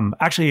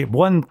 Actually,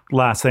 one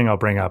last thing I'll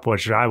bring up,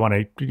 which I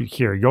want to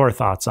hear your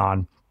thoughts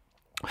on.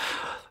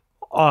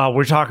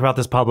 We're talking about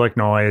this public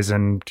noise,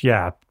 and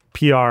yeah,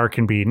 PR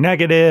can be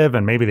negative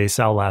and maybe they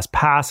sell less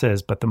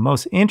passes. But the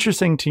most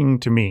interesting thing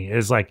to me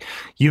is, like,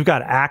 you've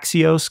got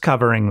Axios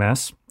covering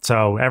this.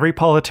 So every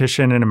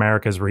politician in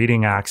America is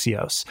reading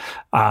Axios.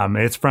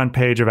 It's front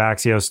page of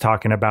Axios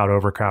talking about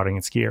overcrowding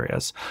in ski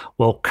areas.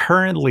 Well,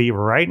 currently,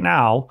 right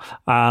now,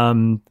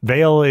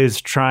 Vail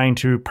is trying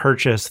to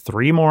purchase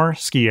 3 more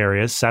ski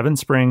areas, Seven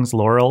Springs,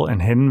 Laurel,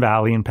 and Hidden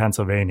Valley in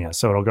Pennsylvania.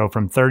 So it'll go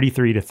from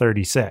 33 to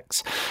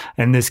 36.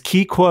 And this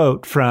key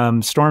quote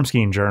from Storm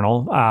Skiing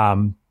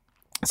Journal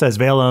says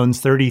Vail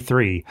owns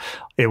 33.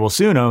 It will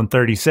soon own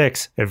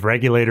 36 if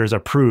regulators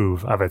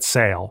approve of its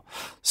sale.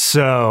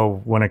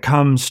 So when it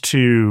comes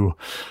to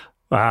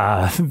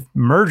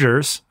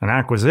mergers and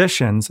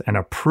acquisitions and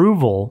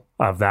approval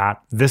of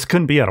that, this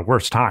couldn't be at a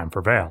worse time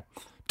for Vail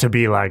to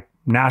be like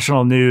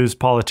national news,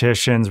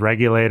 politicians,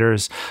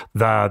 regulators,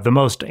 the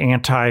most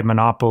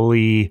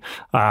anti-monopoly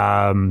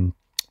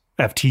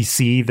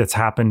FTC that's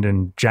happened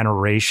in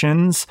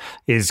generations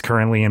is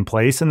currently in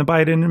place in the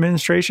Biden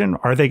administration.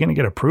 Are they going to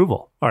get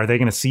approval? Are they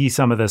going to see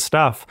some of this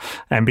stuff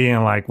and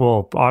being like,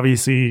 well,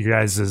 obviously you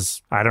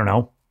guys I don't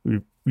know,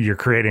 you're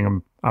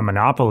creating a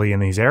monopoly in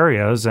these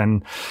areas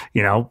and,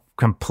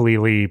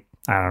 completely,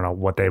 I don't know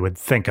what they would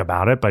think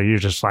about it, but you're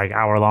just like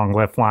hour-long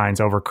lift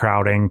lines,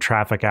 overcrowding,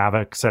 traffic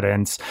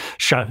accidents,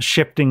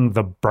 shifting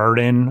the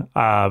burden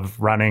of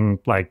running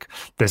like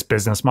this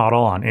business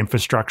model on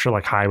infrastructure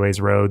like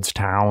highways, roads,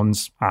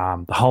 towns,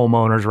 the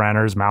homeowners,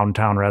 renters, mountain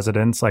town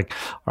residents. Like,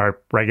 our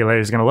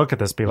regulators going to look at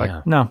this, be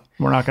like, no,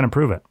 we're not going to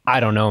approve it.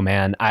 I don't know,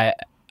 man. I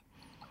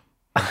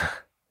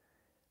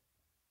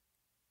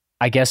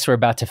guess we're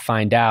about to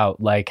find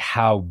out like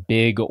how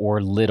big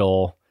or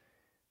little,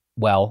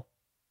 well,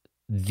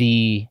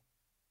 the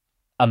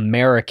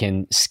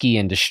American ski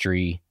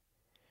industry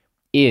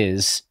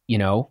is,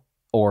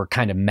 or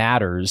kind of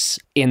matters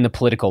in the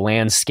political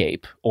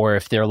landscape, or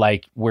if they're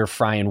like, we're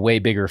frying way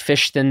bigger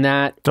fish than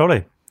that.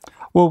 Totally.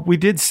 Well, we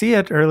did see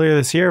it earlier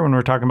this year when we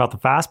were talking about the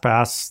Fast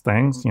Pass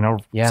things,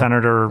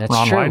 Senator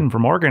Ron Wyden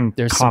from Oregon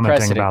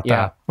commenting about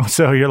that.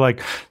 So you're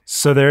like,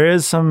 so there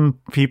is some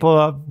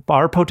people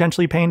are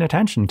potentially paying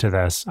attention to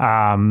this.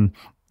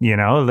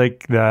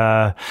 Like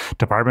the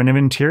Department of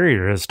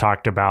Interior has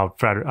talked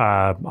about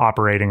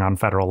operating on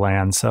federal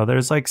land. So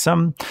there's like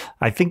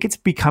I think it's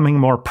becoming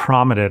more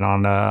prominent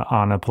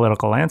on a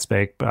political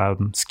landscape,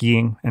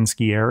 skiing and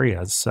ski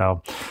areas.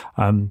 So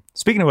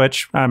speaking of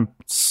which,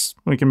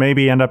 we can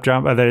maybe end up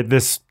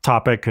this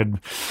topic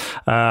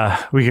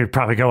we could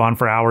probably go on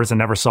for hours and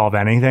never solve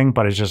anything,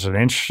 but it's just an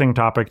interesting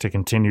topic to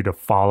continue to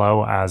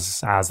follow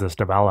as this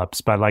develops.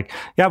 But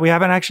we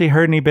haven't actually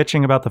heard any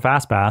bitching about the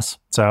Fast Pass.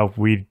 So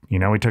we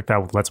took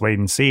that, let's wait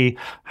and see.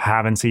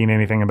 Haven't seen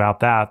anything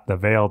about that. The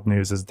Vail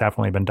news has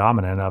definitely been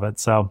dominant of it.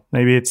 So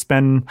maybe it's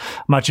been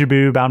much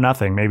ado about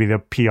nothing. Maybe the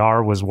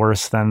PR was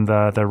worse than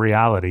the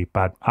reality,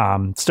 but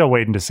still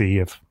waiting to see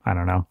if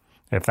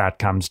that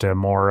comes to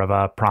more of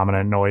a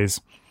prominent noise.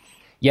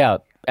 Yeah,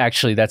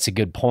 actually, that's a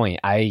good point.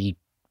 I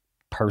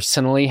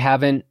personally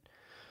haven't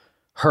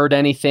heard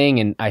anything,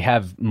 and I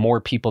have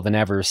more people than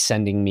ever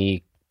sending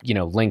me,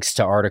 links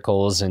to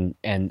articles and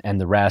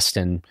the rest.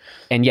 And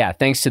yeah,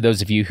 thanks to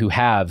those of you who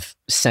have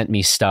sent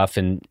me stuff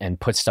and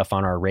put stuff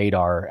on our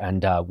radar,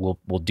 and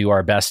we'll do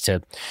our best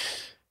to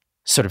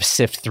sort of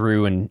sift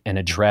through and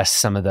address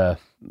some of the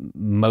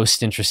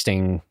most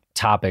interesting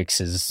topics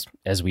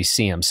as we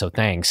see them. So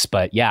thanks.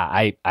 But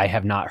yeah, I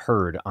have not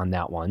heard on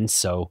that one.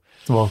 So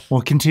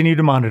we'll continue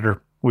to monitor.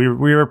 We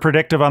were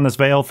predictive on this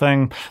Vail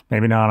thing,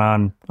 maybe not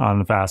on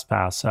the Fast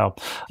Pass. So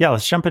yeah,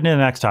 let's jump into the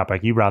next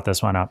topic. You brought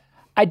this one up.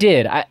 I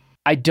did.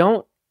 I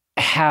don't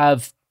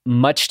have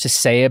much to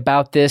say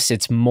about this.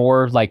 It's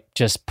more like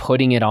just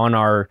putting it on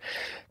our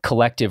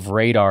collective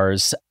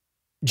radars.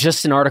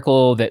 Just an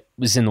article that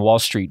was in the Wall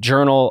Street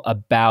Journal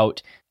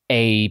about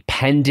a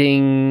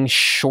pending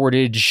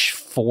shortage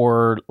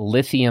for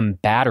lithium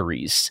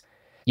batteries.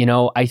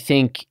 I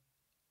think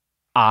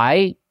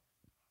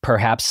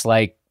perhaps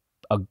like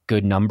a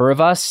good number of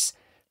us,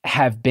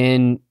 have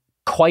been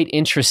quite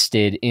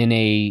interested in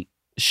a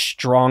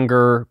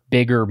stronger,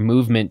 bigger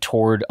movement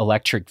toward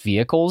electric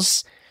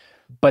vehicles.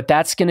 But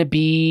that's going to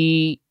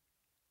be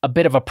a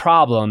bit of a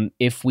problem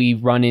if we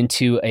run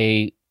into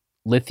a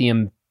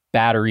lithium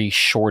battery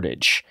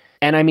shortage.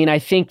 And I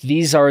think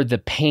these are the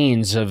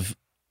pains of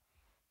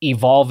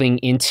evolving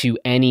into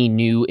any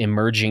new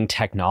emerging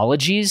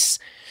technologies.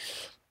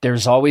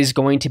 There's always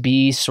going to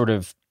be sort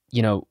of,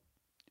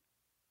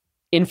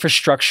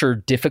 infrastructure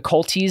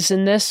difficulties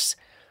in this.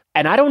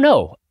 And I don't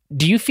know,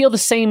 do you feel the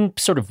same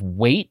sort of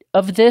weight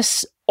of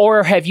this?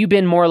 Or have you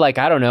been more like,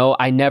 I don't know,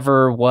 I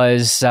never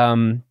was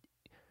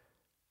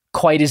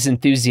quite as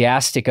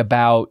enthusiastic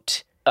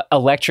about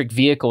electric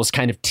vehicles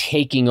kind of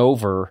taking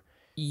over?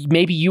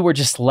 Maybe you were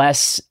just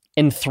less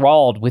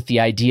enthralled with the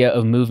idea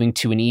of moving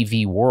to an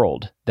EV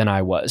world than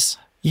I was.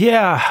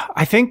 Yeah,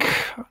 I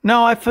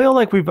feel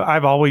like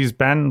I've always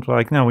been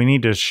like, no, we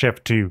need to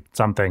shift to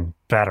something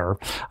better.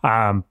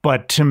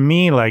 But to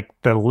me, like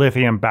the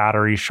lithium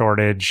battery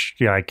shortage,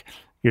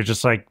 you're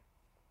just like,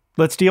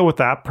 let's deal with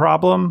that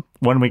problem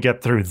when we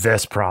get through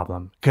this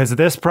problem. Because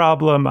this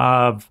problem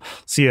of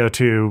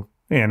CO2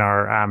 in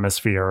our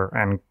atmosphere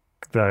and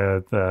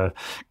the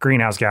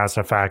greenhouse gas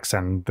effects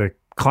and the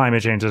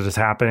climate change that is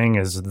happening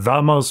is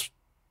the most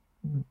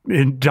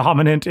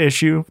dominant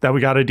issue that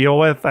we got to deal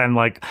with. And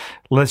like,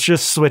 let's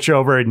just switch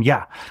over. And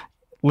yeah,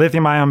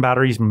 lithium ion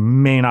batteries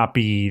may not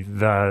be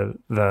the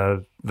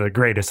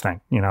greatest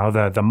thing,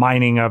 the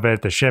mining of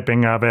it, the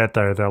shipping of it,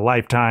 the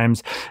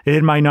lifetimes.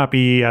 It might not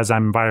be as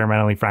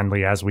environmentally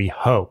friendly as we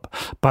hope,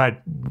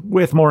 but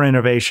with more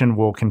innovation,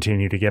 we'll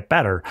continue to get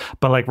better.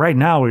 But like right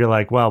now, we're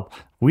like, well,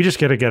 we just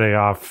got to get it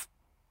off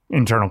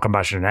internal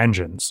combustion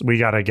engines. We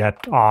got to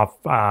get off,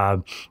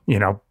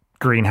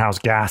 greenhouse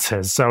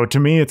gases. So to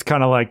me, it's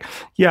kind of like,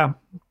 yeah,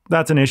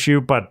 that's an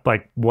issue, but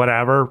like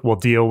whatever, we'll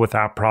deal with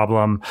that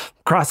problem,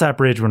 cross that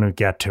bridge when we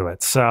get to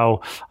it.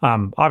 So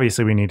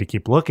obviously we need to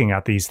keep looking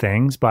at these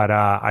things, but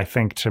I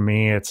think to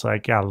me, it's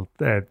like,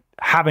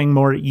 having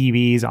more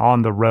EVs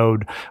on the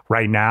road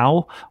right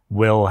now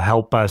will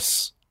help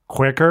us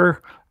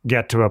quicker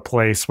get to a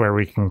place where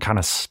we can kind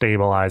of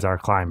stabilize our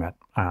climate.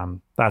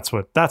 That's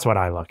what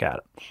I look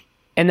at.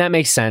 And that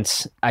makes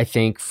sense. I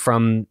think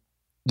from,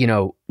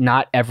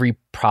 not every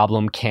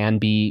problem can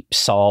be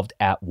solved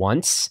at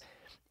once.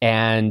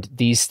 And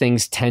these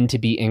things tend to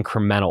be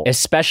incremental,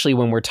 especially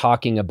when we're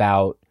talking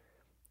about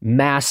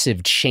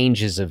massive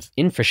changes of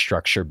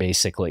infrastructure,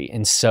 basically.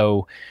 And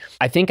so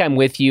I think I'm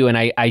with you. And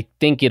I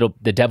think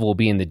the devil will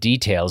be in the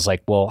details.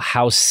 Like, well,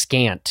 how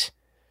scant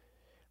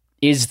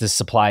is the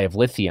supply of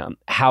lithium?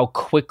 How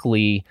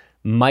quickly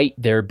might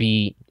there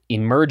be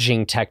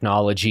emerging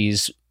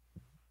technologies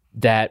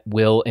that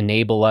will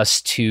enable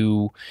us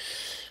to,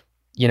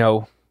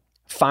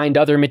 find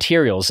other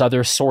materials,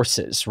 other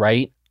sources,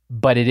 right?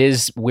 But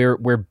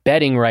we're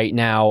betting right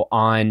now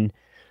on,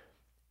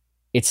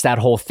 it's that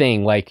whole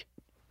thing. Like,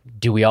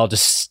 do we all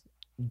just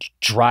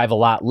drive a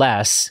lot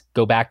less,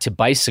 go back to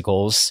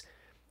bicycles?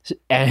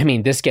 And I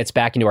mean, this gets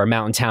back into our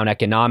mountain town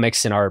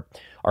economics and our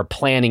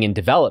planning and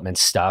development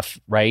stuff,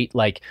 right?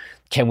 Like,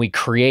 can we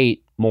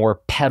create more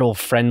pedal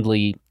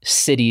friendly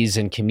cities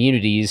and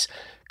communities,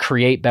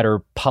 create better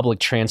public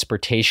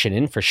transportation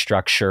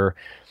infrastructure?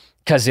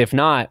 Because if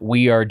not,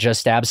 we are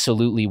just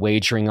absolutely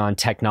wagering on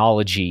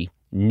technology,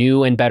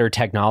 new and better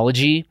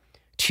technology,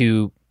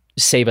 to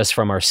save us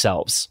from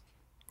ourselves.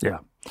 Yeah.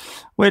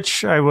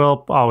 Which I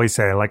will always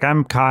say, like,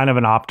 I'm kind of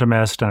an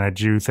optimist, and I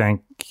do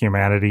think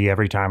humanity,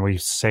 every time we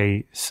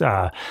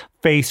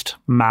faced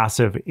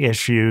massive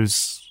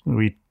issues,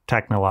 we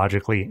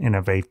technologically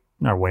innovate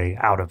our way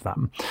out of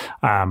them.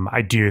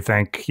 I do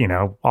think,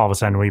 all of a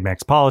sudden we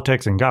mix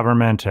politics and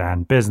government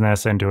and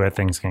business into it,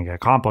 things can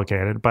get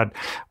complicated, but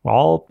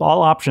all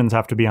options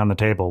have to be on the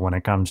table when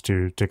it comes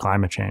to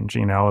climate change.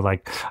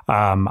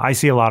 I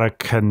see a lot of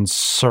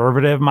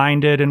conservative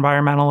minded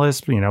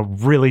environmentalists,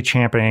 really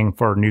championing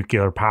for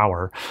nuclear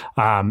power.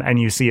 And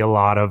you see a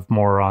lot of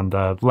more on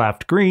the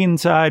left green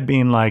side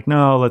being like,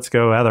 no, let's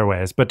go other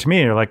ways. But to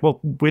me, you're like,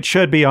 well, it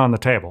should be on the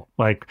table.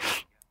 Like,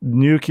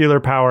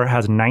 nuclear power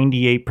has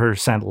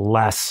 98%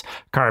 less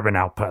carbon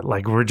output.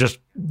 Like,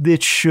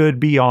 it should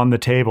be on the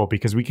table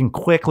because we can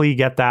quickly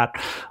get that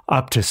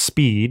up to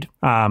speed.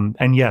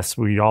 And yes,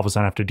 we all of a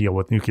sudden have to deal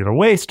with nuclear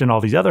waste and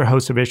all these other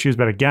hosts of issues.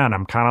 But again,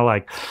 I'm kind of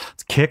like,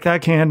 let's kick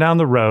that can down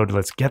the road.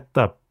 Let's get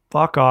the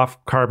fuck off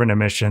carbon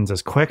emissions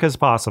as quick as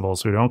possible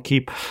so we don't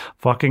keep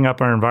fucking up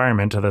our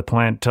environment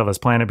till this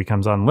planet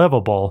becomes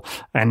unlivable,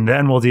 and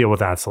then we'll deal with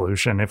that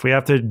solution. If we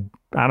have to,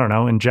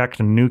 inject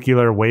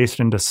nuclear waste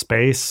into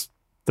space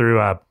through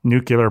a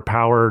nuclear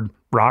powered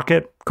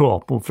rocket,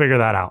 cool, we'll figure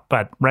that out.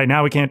 But right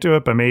now we can't do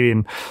it, but maybe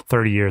in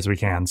 30 years we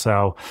can.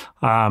 So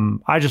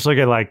I just look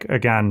at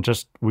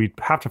we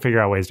have to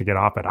figure out ways to get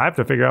off it. I have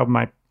to figure out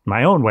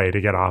my own way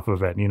to get off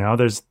of it.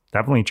 There's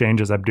definitely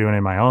changes I'm doing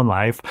in my own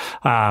life.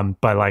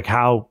 But like,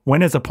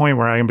 when is the point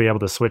where I can be able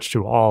to switch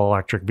to all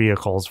electric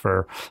vehicles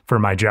for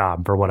my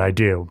job, for what I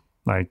do?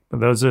 Like,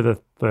 those are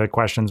the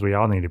questions we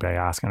all need to be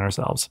asking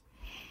ourselves.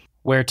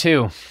 Where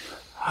to?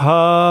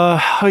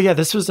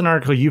 This was an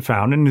article you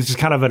found, and this is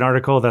kind of an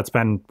article that's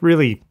been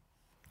really,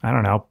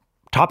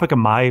 topic of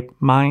my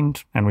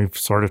mind, and we've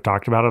sort of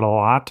talked about it a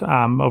lot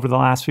over the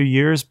last few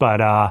years. But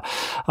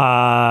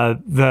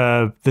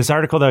this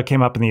article that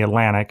came up in the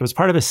Atlantic, it was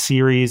part of a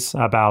series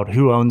about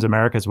who owns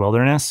America's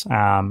wilderness,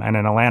 and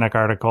an Atlantic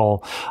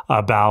article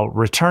about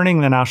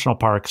returning the national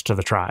parks to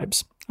the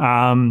tribes.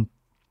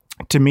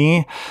 To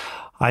me,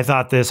 I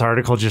thought this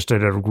article just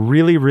did a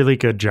really, really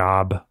good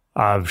job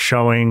of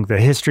showing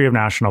the history of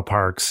national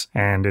parks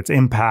and its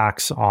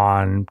impacts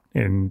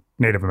in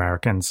Native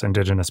Americans,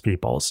 indigenous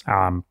peoples,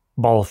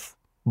 both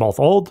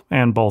old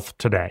and both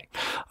today.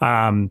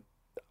 One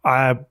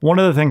of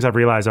the things I've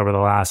realized over the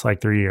last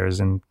 3 years,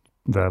 and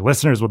the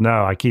listeners will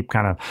know, I keep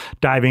kind of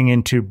diving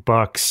into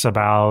books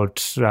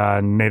about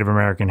Native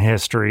American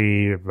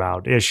history,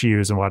 about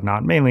issues and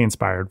whatnot, mainly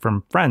inspired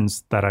from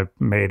friends that I've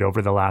made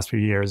over the last few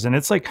years. And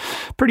it's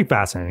pretty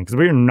fascinating because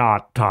we're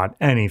not taught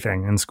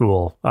anything in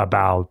school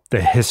about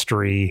the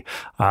history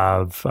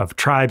of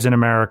tribes in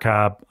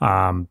America,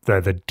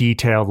 the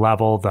detailed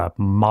level, the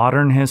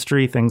modern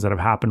history, things that have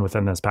happened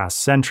within this past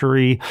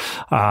century,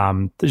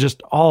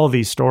 just all of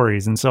these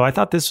stories. And so I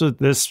thought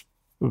this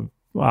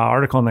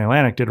article in The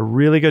Atlantic did a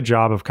really good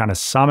job of kind of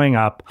summing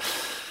up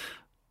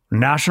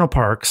national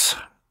parks,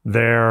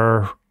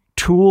 their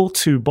tool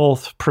to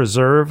both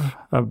preserve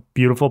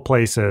beautiful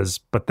places,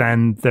 but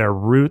then their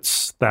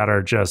roots that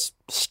are just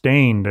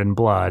stained in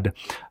blood,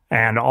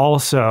 and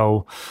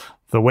also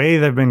the way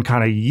they've been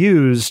kind of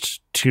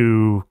used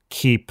to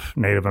keep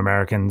Native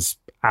Americans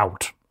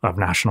out of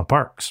national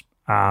parks.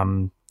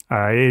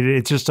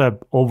 It's just a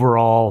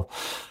overall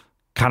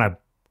kind of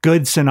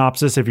good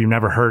synopsis if you've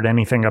never heard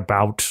anything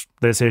about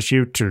this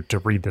issue to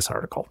read this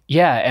article.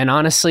 Yeah, and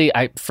honestly,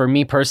 for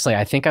me personally,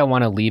 I think I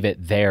want to leave it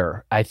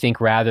there. I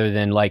think rather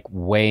than like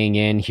weighing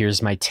in,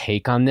 here's my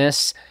take on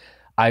this,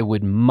 I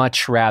would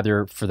much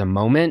rather, for the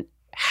moment,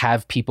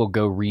 have people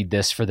go read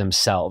this for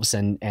themselves.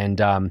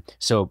 And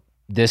so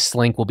this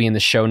link will be in the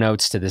show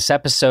notes to this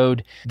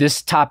episode.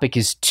 This topic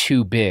is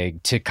too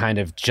big to kind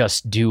of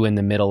just do in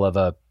the middle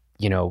of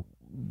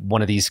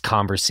one of these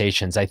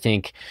conversations. I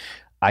think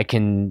I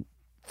can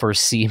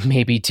foresee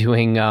maybe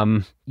doing,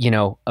 a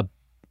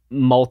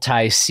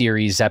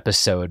multi-series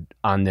episode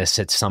on this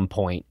at some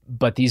point.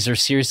 But these are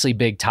seriously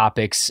big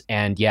topics.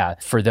 And yeah,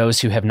 for those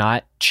who have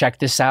not checked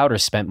this out or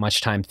spent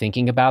much time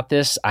thinking about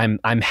this, I'm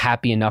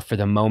happy enough for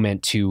the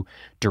moment to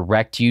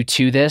direct you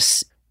to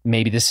this.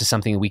 Maybe this is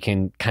something we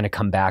can kind of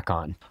come back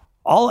on.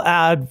 I'll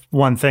add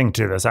one thing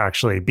to this,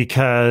 actually,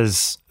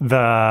 because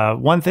the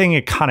one thing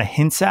it kind of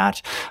hints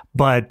at,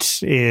 but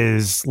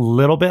is a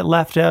little bit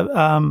left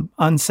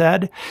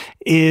unsaid,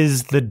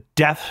 is the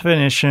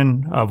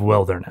definition of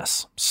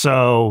wilderness.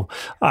 So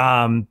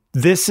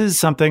this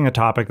is a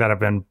topic that have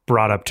been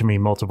brought up to me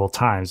multiple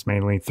times,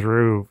 mainly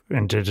through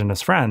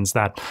Indigenous friends,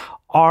 that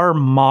our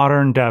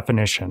modern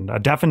definition, a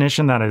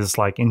definition that is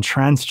like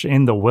entrenched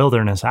in the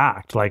Wilderness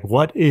Act, like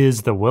what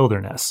is the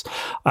wilderness?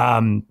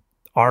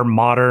 Our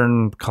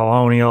modern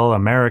colonial,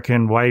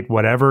 American, white,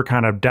 whatever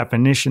kind of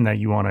definition that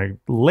you want to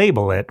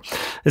label it,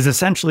 is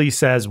essentially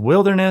says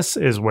wilderness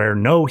is where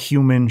no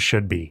human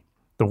should be.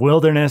 The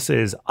wilderness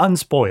is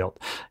unspoiled.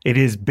 It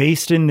is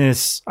based in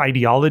this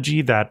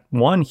ideology that,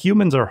 one,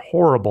 humans are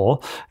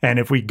horrible, and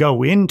if we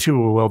go into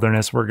a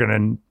wilderness, we're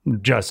going to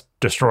just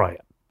destroy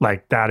it.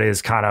 Like, that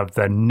is kind of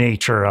the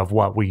nature of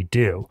what we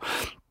do.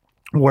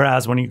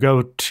 Whereas when you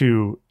go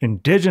to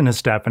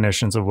indigenous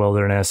definitions of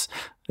wilderness,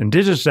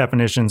 indigenous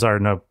definitions are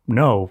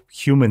no,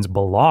 humans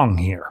belong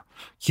here.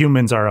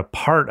 Humans are a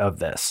part of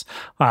this.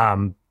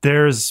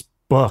 There's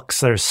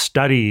books, there's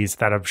studies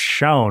that have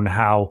shown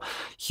how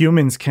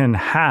humans can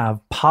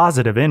have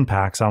positive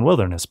impacts on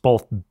wilderness,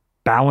 both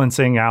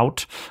balancing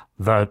out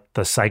the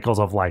cycles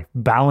of life,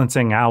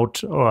 balancing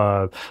out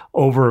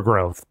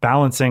overgrowth,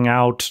 balancing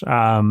out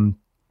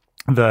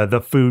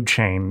the food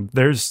chain.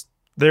 There's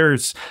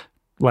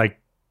like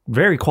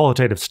very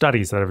qualitative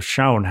studies that have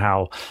shown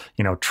how,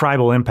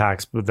 tribal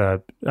impacts with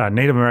the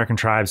Native American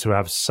tribes who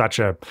have such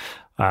a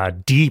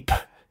deep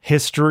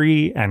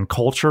history and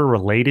culture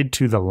related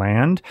to the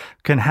land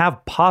can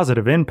have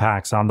positive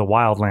impacts on the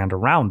wildland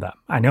around them.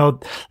 I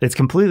know it's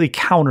completely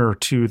counter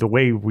to the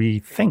way we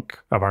think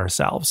of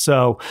ourselves.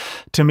 So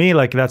to me,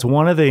 like, that's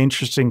one of the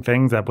interesting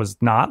things that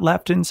was not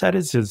left unsaid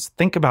is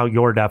think about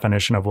your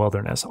definition of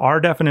wilderness. Our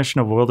definition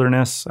of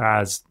wilderness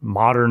as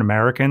modern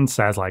Americans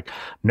says like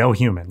no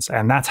humans.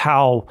 And that's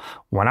how,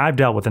 when I've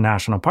dealt with the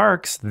national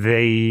parks,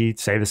 they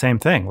say the same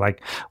thing.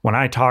 Like, when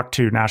I talk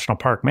to national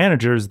park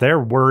managers,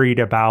 they're worried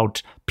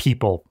about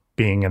people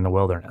being in the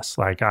wilderness.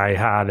 Like, I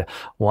had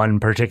one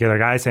particular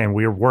guy saying,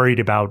 we're worried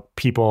about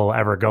people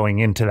ever going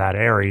into that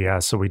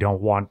area, so we don't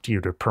want you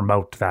to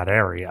promote that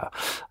area.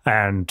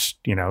 And,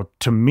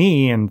 to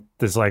me, and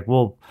it's like,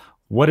 well,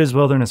 what is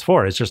wilderness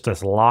for? It's just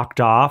this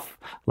locked off,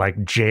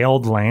 like,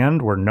 jailed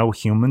land where no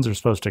humans are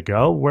supposed to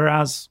go.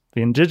 Whereas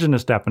the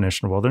indigenous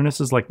definition of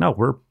wilderness is like,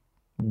 no,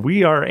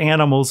 we are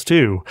animals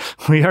too.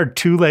 We are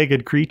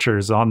two-legged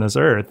creatures on this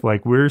earth.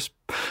 Like,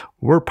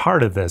 we're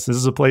part of this. This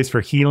is a place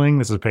for healing.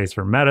 This is a place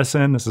for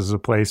medicine. This is a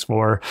place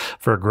for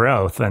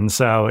growth. And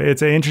so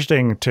it's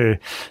interesting to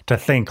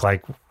think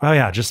like, oh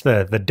yeah, just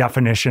the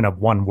definition of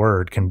one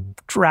word can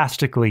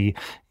drastically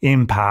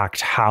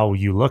impact how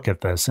you look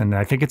at this. And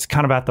I think it's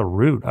kind of at the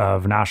root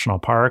of national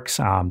parks,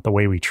 the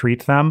way we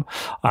treat them,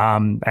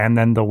 and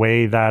then the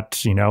way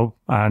that,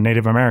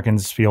 Native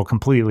Americans feel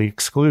completely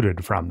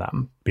excluded from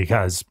them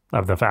because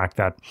of the fact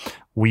that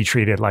we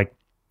treat it like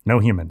no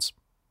humans,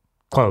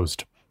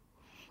 closed.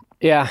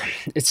 Yeah,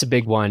 it's a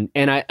big one.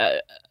 And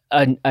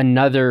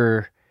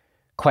another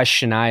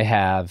question I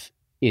have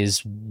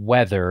is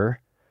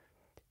whether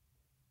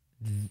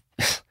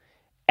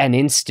an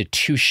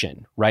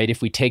institution, right?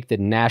 If we take the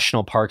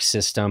national park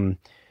system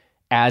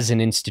as an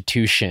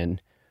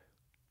institution,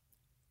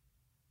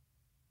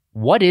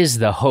 what is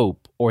the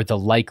hope or the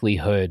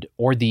likelihood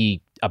or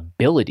the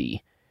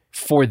ability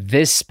for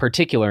this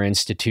particular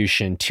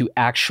institution to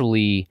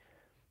actually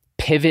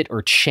pivot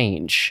or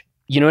change?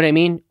 You know what I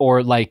mean?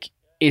 Or like,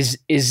 is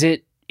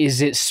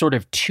it sort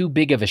of too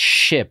big of a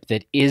ship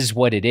that is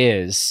what it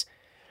is,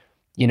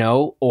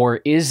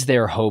 or is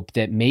there hope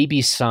that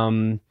maybe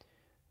some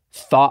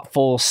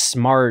thoughtful,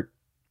 smart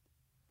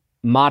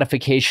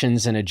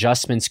modifications and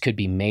adjustments could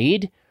be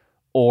made,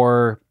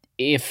 or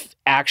if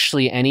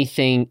actually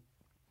anything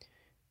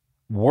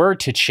were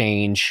to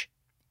change,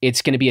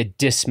 it's going to be a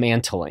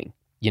dismantling,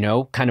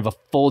 kind of a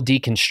full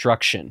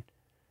deconstruction.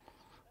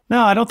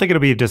 No, I don't think it'll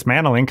be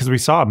dismantling, because we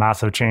saw a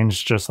massive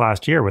change just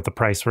last year with the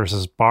Price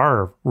versus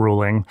Barr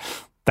ruling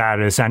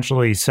that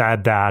essentially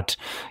said that,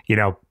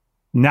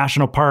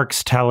 national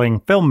parks telling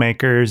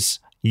filmmakers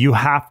you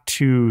have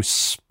to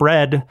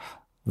spread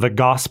the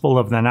gospel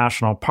of the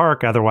national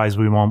park, otherwise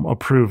we won't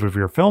approve of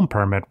your film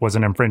permit, was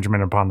an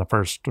infringement upon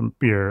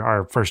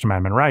our First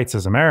Amendment rights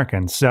as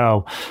Americans.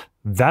 So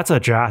that's a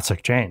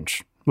drastic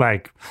change.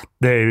 Like,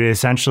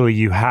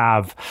 you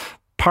have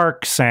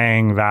parks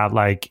saying that,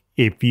 like,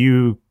 if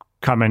you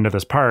come into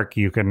this park,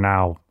 you can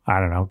now,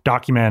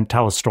 document,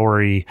 tell a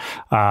story,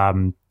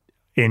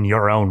 in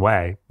your own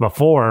way.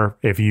 Before,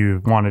 if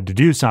you wanted to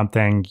do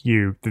something,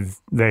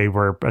 they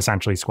were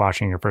essentially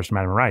squashing your First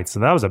Amendment rights. So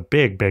that was a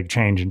big, big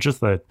change in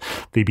just the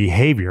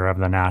behavior of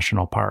the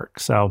national park.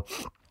 So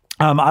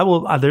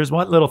there's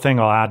one little thing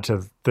I'll add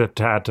to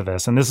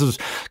this, and this is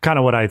kind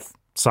of what I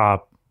saw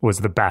was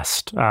the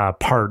best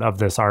part of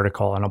this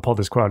article. And I'll pull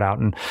this quote out.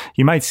 And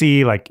you might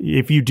see, like,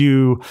 if you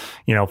do,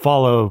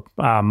 follow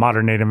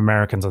modern Native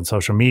Americans on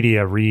social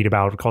media, read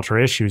about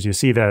cultural issues, you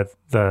see that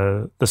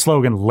the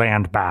slogan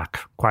 "land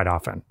back" quite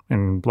often.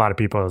 And a lot of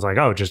people is like,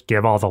 oh, just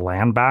give all the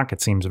land back. It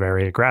seems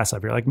very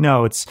aggressive. You're like,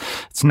 no, it's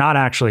not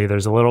actually.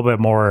 There's a little bit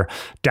more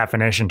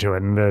definition to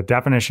it. And the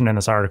definition in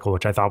this article,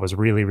 which I thought was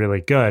really, really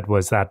good,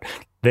 was that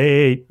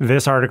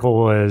this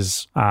article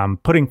was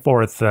putting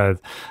forth the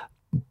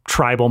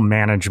tribal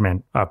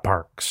management of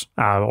parks,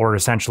 or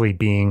essentially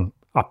being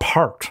a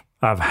part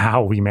of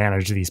how we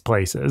manage these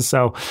places.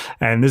 So,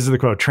 and this is the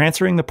quote: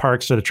 "Transferring the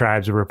parks to the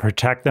tribes will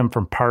protect them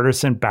from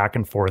partisan back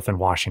and forth in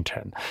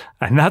Washington."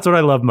 And that's what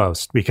I love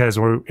most, because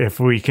if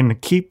we can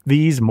keep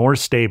these more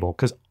stable,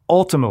 because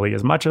ultimately,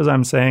 as much as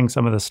I'm saying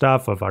some of the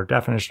stuff of our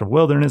definition of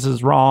wilderness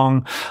is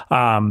wrong,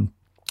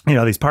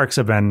 these parks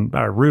have been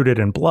rooted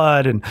in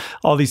blood and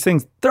all these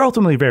things, they're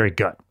ultimately very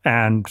good.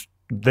 And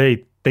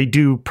they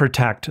do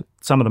protect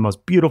some of the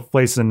most beautiful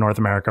places in North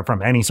America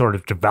from any sort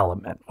of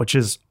development, which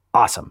is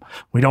awesome.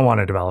 We don't want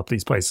to develop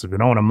these places. We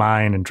don't want to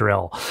mine and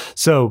drill.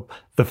 So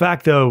the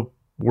fact, though,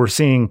 we're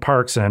seeing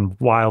parks and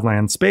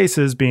wildland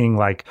spaces being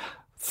like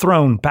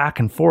thrown back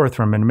and forth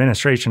from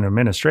administration to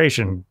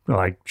administration,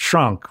 like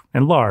shrunk,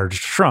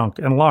 enlarged.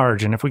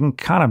 And if we can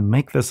kind of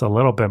make this a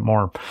little bit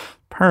more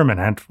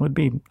permanent, would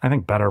be, I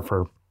think, better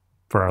for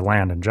our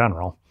land in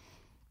general.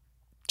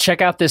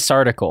 Check out this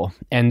article,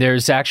 and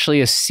there's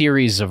actually a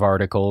series of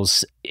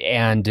articles,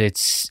 and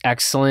it's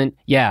excellent.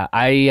 Yeah,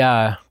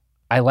 I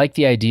like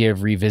the idea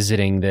of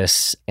revisiting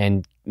this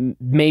and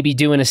maybe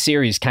doing a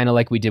series, kind of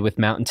like we did with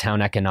Mountain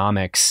Town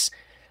Economics,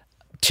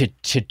 to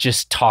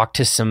just talk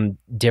to some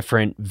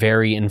different,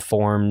 very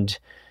informed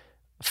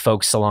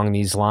folks along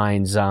these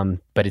lines.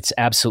 But it's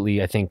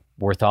absolutely, I think,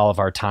 worth all of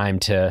our time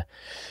to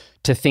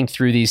think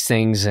through these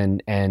things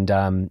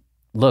and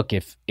look,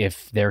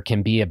 if there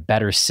can be a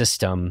better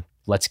system,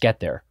 let's get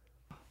there.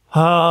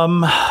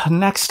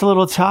 Next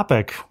little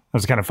topic. It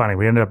was kind of funny.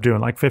 We ended up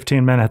doing like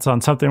 15 minutes on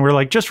something. We're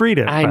like, just read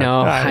it. I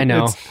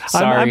know.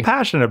 Sorry. I'm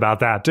passionate about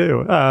that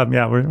too.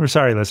 We're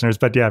sorry, listeners,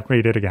 but yeah,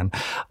 read it again.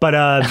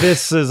 But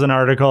this is an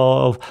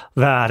article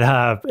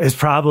that is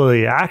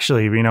probably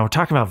actually,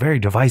 talking about very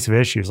divisive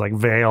issues like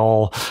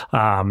Vail,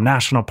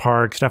 national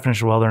parks,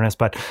 definition of wilderness.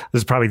 But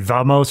this is probably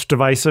the most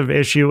divisive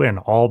issue in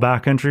all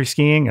backcountry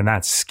skiing, and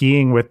that's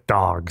skiing with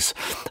dogs.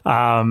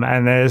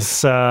 And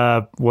this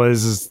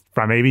was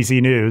from ABC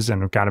News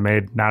and kind of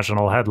made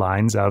national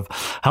headlines of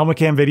helmet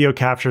cam video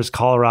captures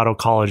Colorado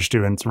college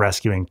students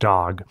rescuing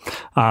dog.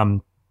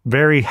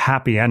 Very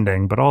happy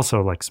ending, but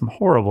also like some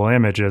horrible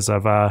images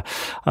of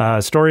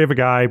a story of a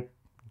guy,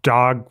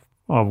 dog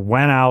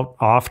went out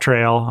off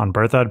trail on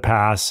Berthoud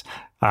Pass,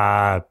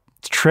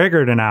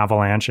 triggered an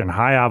avalanche in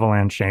high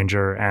avalanche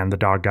danger, and the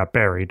dog got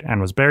buried and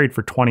was buried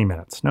for 20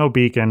 minutes. No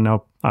beacon,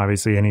 no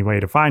obviously any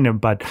way to find him,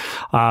 but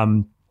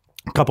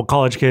a couple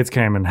college kids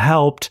came and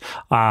helped,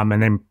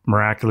 and they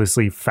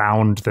miraculously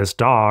found this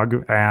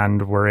dog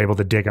and were able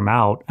to dig him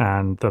out.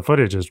 And the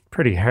footage is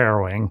pretty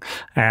harrowing,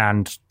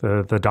 and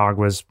the dog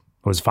was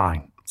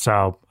fine.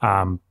 So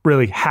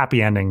really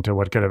happy ending to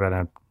what could have been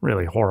a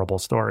really horrible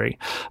story.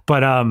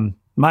 But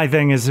my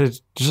thing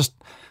is just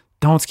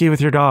don't ski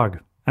with your dog.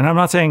 And I'm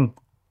not saying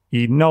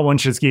no one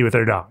should ski with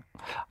their dog.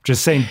 I'm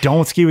just saying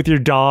don't ski with your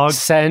dog.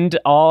 Send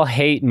all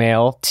hate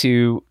mail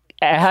to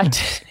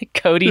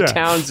 @Cody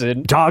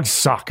Townsend. Dogs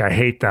suck. I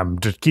hate them.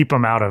 Just keep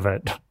them out of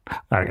it.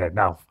 Okay,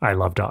 no, I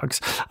love dogs.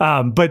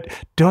 But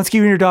don't ski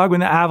with your dog when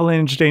the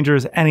avalanche danger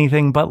is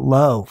anything but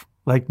low.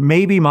 Like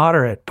maybe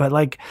moderate, but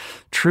like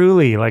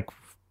truly, like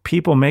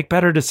people make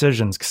better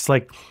decisions. Because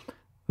like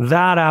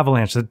that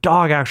avalanche, the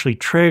dog actually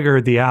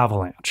triggered the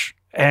avalanche.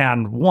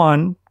 And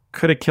one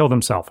could have killed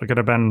himself. It could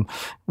have been,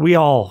 we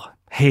all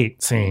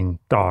hate seeing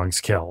dogs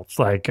killed.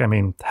 Like, I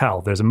mean,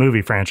 hell, there's a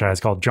movie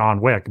franchise called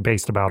John Wick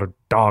based about a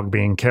dog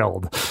being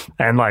killed.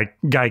 And like,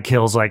 guy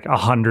kills like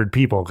 100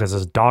 people because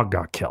his dog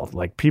got killed.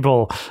 Like,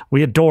 people,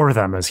 we adore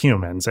them as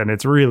humans. And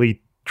it's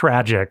really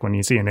tragic when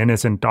you see an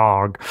innocent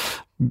dog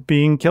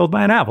being killed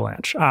by an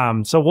avalanche.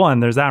 So one,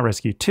 there's that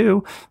risky.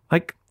 Two,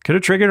 like, could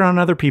have triggered on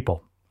other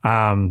people.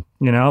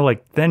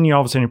 Like then you all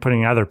of a sudden you're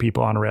putting other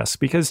people on risk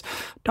because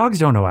dogs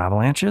don't know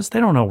avalanches. They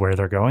don't know where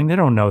they're going. They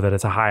don't know that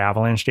it's a high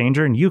avalanche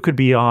danger. And you could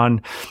be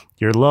on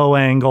your low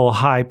angle,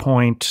 high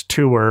point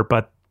tour,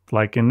 but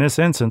like in this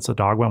instance, the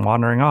dog went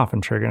wandering off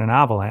and triggered an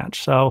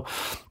avalanche. So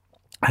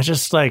I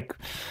just like,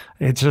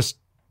 it's just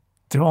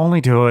to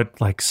only do it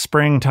like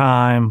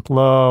springtime,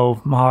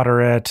 low,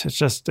 moderate.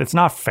 It's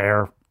not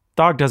fair.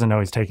 Dog doesn't know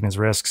he's taking his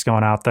risks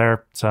going out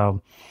there.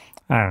 So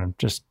I don't know,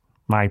 just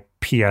my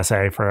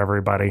PSA for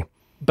everybody.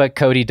 But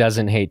Cody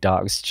doesn't hate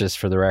dogs, just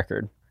for the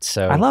record.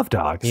 So I love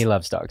dogs. He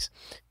loves dogs.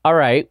 All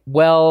right.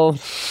 Well,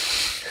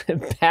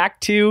 back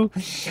to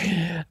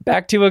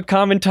a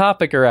common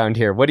topic around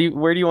here. Where do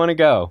you want to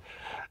go?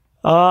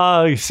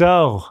 Almost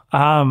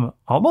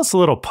a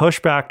little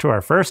pushback to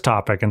our first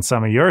topic and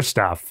some of your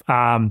stuff.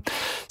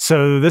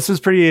 So this is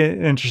pretty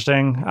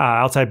interesting.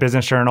 Outside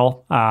Business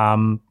Journal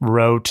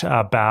wrote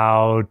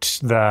about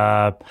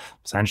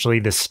essentially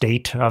the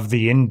state of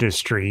the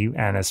industry,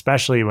 and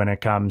especially when it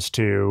comes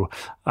to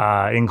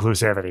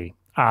inclusivity.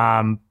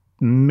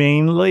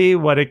 Mainly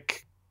what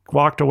it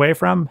walked away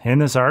from in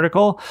this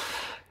article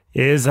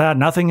is that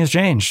nothing has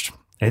changed.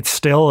 It's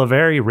still a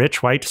very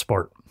rich white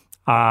sport.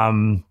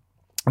 And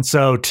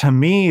so to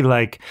me,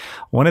 like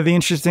one of the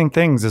interesting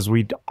things is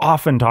we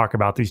often talk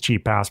about these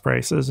cheap pass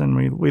prices and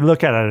we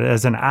look at it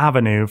as an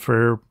avenue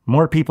for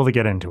more people to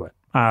get into it.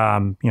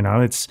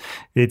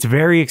 It's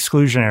very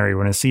exclusionary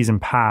when a season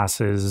pass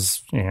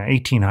is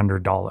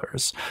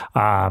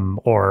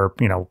 $1,800 or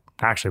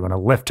actually when a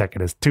lift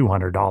ticket is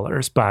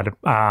 $200. But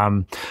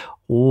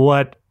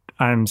what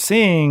I'm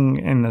seeing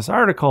in this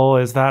article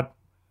is that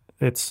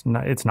it's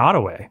not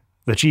a way.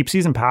 The cheap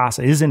season pass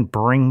isn't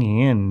bringing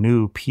in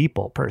new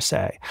people per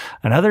se.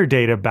 And other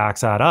data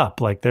backs that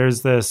up. Like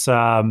there's this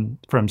from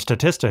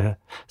Statista,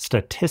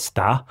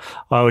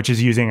 which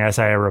is using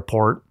SIA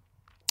report.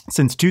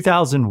 Since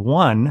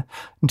 2001,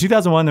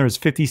 there was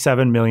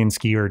 57 million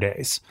skier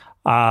days.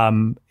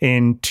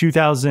 In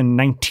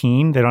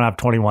 2019, they don't have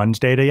 21's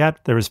data yet.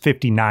 There was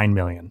 59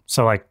 million.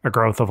 So like a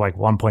growth of like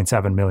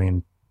 1.7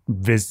 million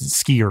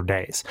skier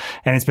days.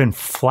 And it's been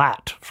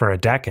flat for a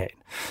decade.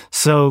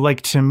 So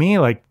like to me,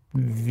 like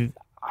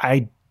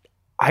I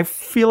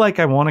feel like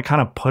I want to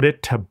kind of put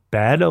it to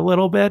bed a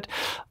little bit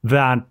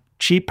that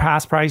cheap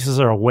pass prices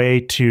are a way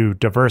to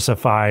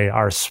diversify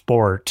our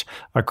sport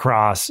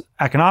across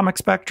economic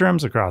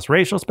spectrums, across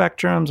racial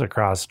spectrums,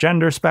 across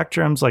gender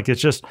spectrums. Like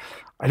it's just,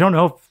 I don't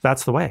know if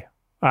that's the way.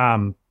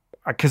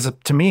 Because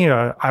to me,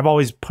 I've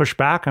always pushed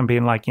back on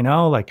being like,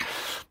 like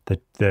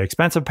the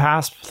expensive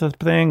pass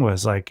thing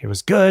was like, it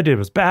was good, it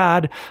was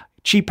bad.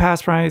 Cheap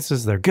pass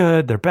prices, they're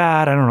good, they're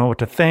bad. I don't know what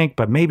to think,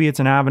 but maybe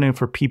it's an avenue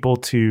for people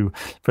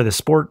for the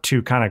sport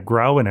to kind of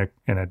grow in a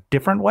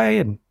different way.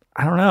 And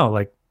I don't know,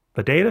 like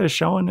the data is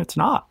showing it's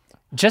not.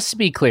 Just to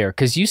be clear,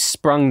 because you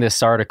sprung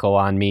this article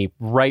on me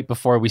right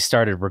before we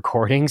started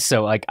recording,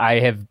 so like I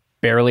have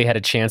barely had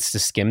a chance to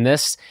skim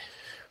this.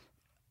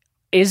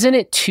 Isn't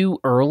it too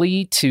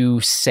early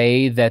to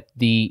say that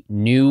the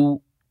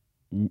new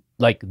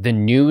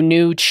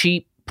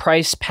cheap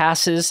price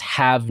passes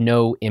have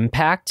no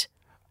impact?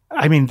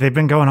 I mean, they've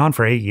been going on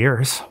for 8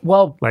 years.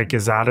 Well, like,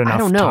 is that enough? I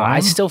don't know. Time? I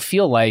still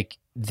feel like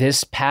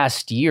this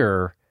past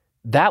year,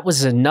 that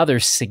was another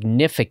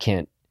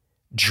significant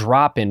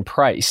drop in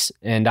price.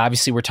 And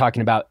obviously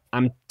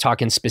I'm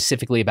talking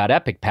specifically about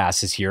Epic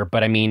passes here,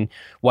 but I mean,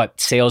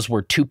 sales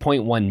were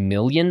 2.1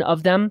 million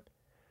of them.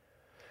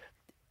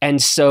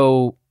 And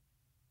so,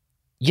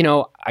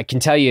 I can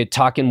tell you,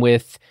 talking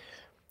with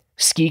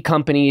ski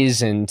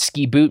companies and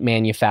ski boot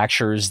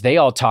manufacturers, they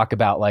all talk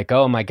about like,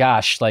 oh my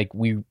gosh, like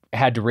we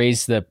had to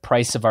raise the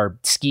price of our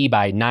ski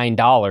by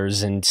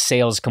 $9 and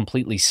sales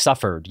completely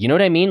suffered. You know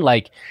what I mean?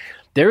 Like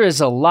there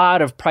is a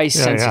lot of price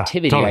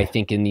sensitivity, totally. I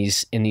think, in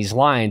these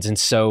lines. And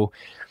so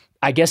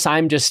I guess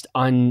I'm just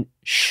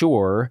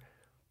unsure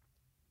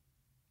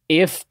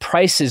if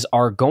prices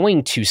are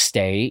going to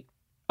stay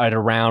at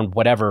around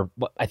whatever,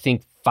 I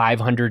think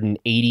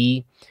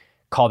 580,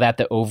 call that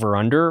the over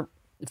under,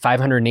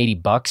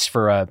 $580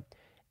 for a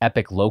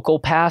Epic local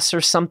pass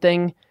or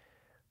something.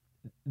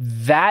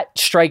 That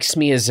strikes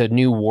me as a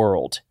new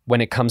world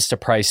when it comes to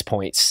price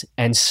points.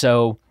 And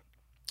so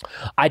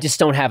I just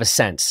don't have a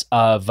sense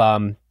of,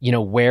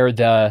 where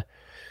the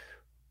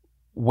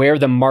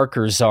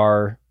markers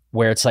are,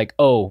 where it's like,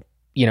 oh,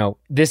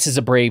 this is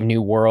a brave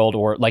new world,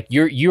 or like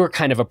you're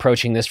kind of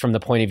approaching this from the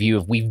point of view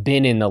of we've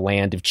been in the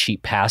land of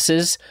cheap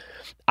passes.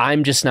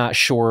 I'm just not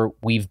sure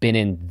we've been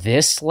in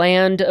this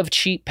land of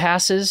cheap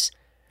passes.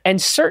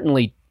 And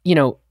certainly,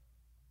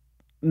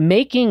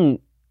 making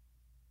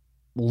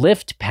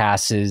lift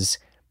passes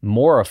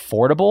more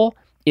affordable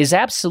is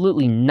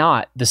absolutely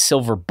not the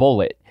silver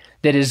bullet.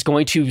 that is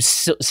going to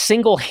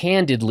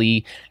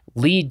single-handedly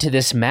lead to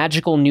this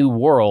magical new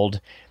world,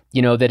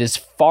 that is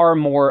far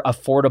more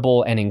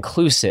affordable and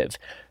inclusive.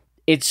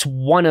 It's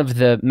one of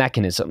the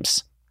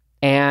mechanisms.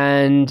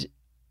 And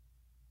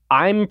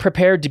I'm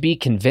prepared to be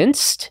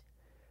convinced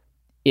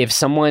if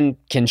someone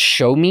can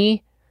show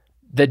me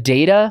the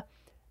data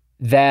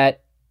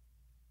that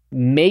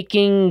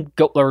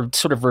or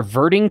sort of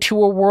reverting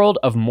to a world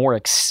of more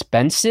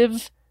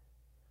expensive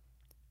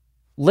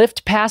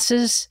lift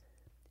passes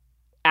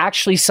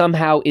actually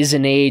somehow is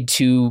an aid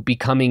to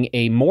becoming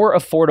a more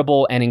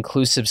affordable and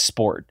inclusive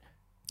sport.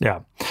 Yeah.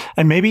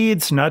 And maybe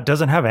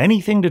doesn't have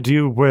anything to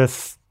do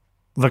with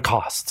the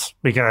costs,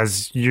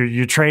 because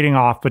you're trading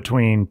off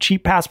between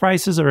cheap pass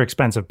prices or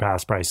expensive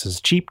pass prices,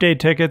 cheap day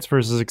tickets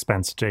versus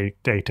expensive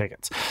day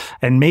tickets.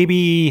 And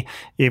maybe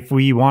if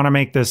we want to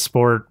make this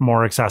sport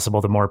more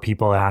accessible to more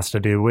people, it has to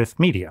do with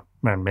media.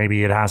 And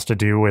maybe it has to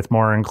do with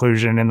more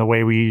inclusion in the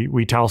way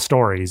we tell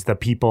stories, the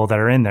people that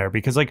are in there.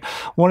 Because like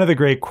one of the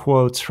great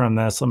quotes from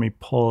this, let me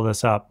pull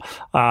this up.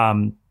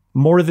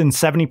 More than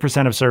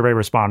 70% of survey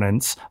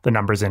respondents, the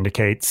numbers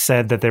indicate,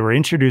 said that they were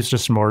introduced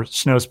to more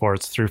snow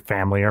sports through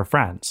family or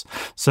friends.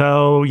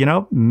 So,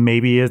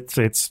 maybe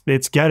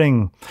it's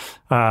getting,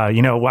 I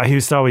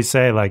used to always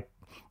say, like,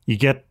 you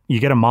get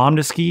a mom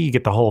to ski, you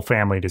get the whole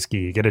family to ski.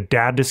 You get a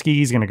dad to ski,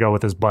 he's going to go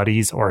with his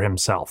buddies or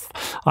himself.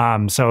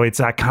 So it's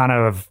that kind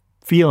of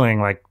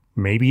feeling like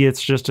maybe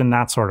it's just in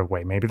that sort of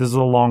way. Maybe this is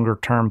a longer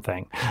term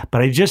thing.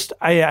 But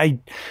to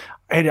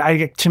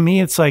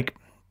me, it's like,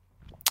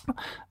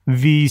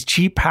 these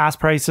cheap pass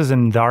prices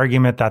and the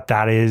argument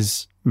that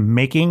is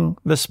making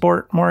the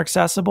sport more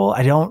accessible,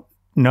 I don't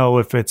know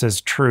if it's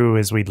as true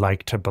as we'd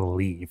like to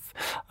believe.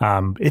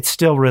 It's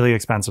still really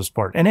expensive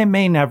sport, and it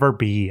may never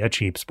be a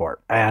cheap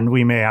sport, and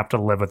we may have to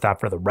live with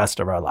that for the rest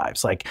of our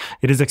lives. Like,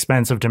 it is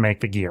expensive to make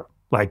the gear.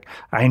 Like,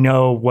 I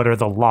know what are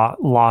the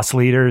loss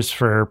leaders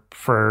for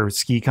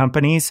ski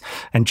companies,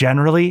 and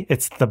generally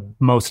it's the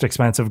most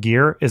expensive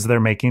gear is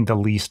they're making the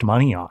least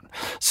money on.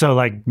 So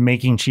like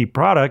making cheap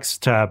products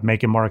to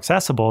make it more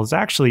accessible is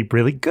actually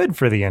really good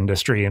for the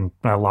industry, and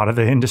a lot of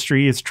the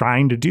industry is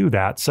trying to do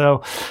that.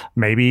 So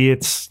maybe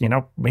it's,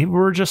 maybe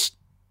we're just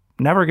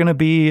never going to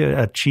be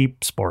a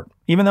cheap sport,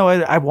 even though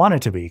I want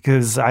it to be,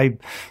 because I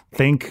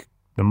think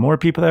the more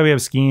people that we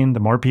have skiing, the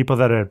more people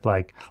that are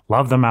like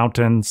love the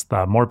mountains,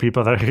 the more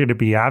people that are going to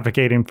be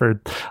advocating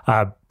for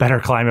better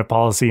climate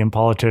policy and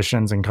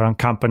politicians and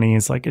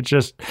companies. Like,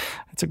 it's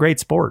a great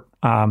sport.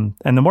 And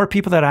the more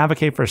people that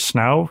advocate for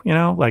snow,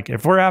 like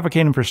if we're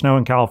advocating for snow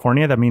in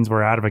California, that means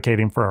we're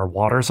advocating for our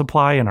water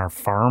supply and our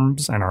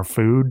farms and our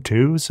food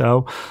too.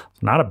 So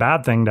it's not a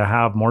bad thing to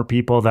have more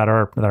people that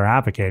are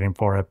advocating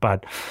for it.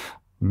 But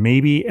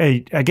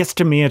maybe, I guess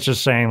to me, it's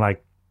just saying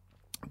like,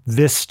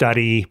 this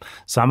study,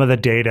 some of the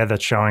data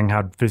that's showing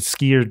how the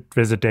skier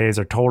visit days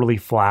are totally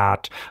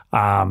flat,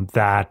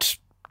 that,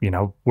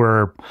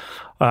 we're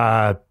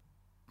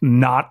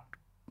not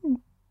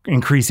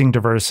increasing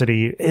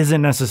diversity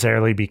isn't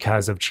necessarily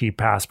because of cheap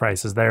pass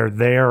prices. They're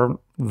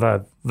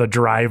the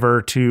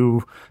driver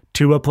to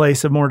a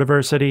place of more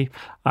diversity.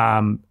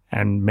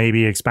 And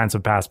maybe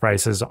expensive pass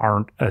prices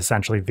aren't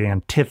essentially the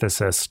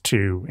antithesis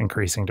to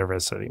increasing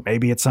diversity.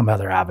 Maybe it's some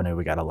other avenue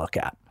we got to look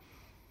at.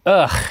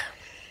 Ugh.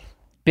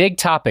 Big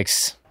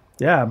topics.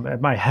 Yeah,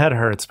 my head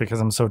hurts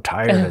because I'm so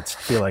tired. I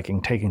feel like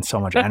I'm taking so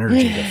much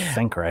energy to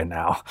think right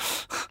now.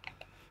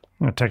 I'm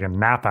going to take a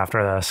nap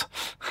after this.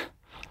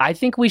 I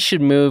think we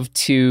should move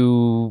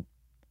to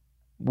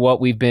what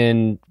we've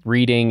been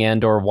reading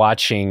and or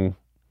watching,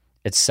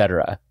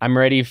 etc. I'm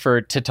ready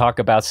to talk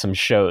about some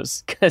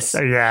shows.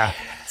 Yeah,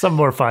 some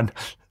more fun.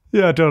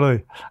 Yeah,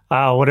 totally.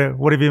 What have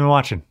you been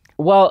watching?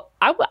 Well,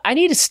 I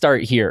need to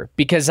start here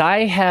because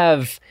I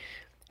have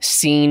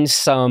seen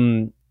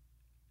some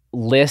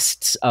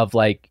lists of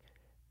like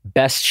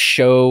best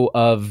show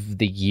of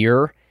the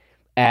year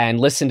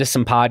and listened to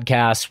some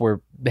podcasts where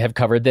they have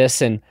covered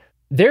this, and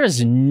there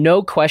is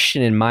no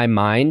question in my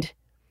mind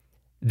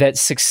that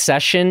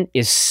Succession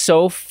is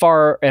so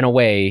far and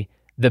away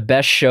the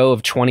best show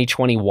of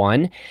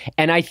 2021.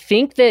 And I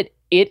think that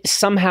it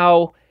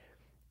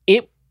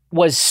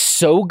was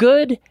so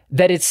good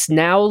that it's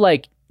now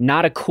like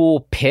not a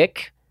cool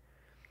pick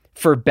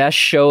for best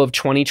show of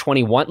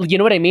 2021. You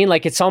know what I mean?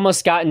 Like, it's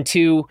almost gotten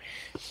to,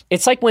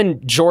 it's like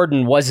when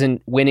Jordan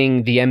wasn't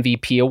winning the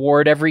MVP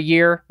award every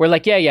year. We're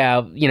like, yeah,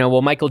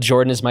 well, Michael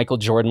Jordan is Michael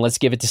Jordan. Let's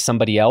give it to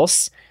somebody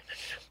else.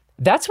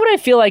 That's what I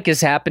feel like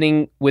is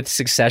happening with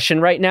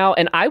Succession right now.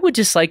 And I would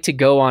just like to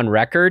go on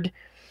record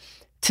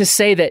to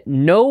say that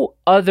no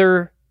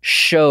other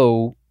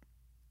show,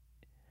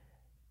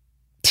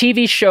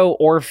 TV show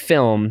or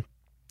film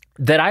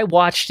that I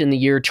watched in the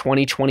year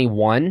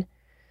 2021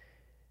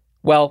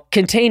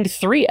 contained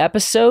 3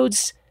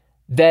 episodes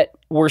that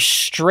were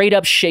straight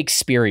up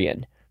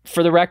Shakespearean.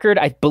 For the record,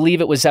 I believe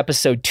it was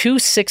episode 2,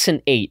 6,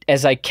 and 8,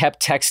 as I kept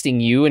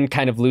texting you and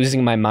kind of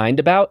losing my mind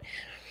about.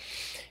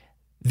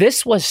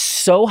 This was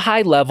so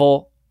high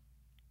level.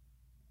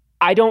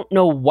 I don't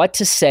know what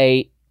to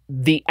say.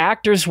 The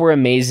actors were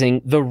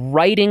amazing. The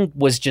writing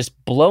was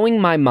just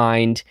blowing my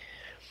mind.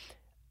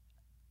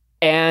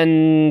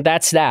 And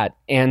that's that.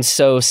 And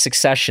so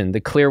Succession,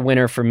 the clear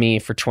winner for me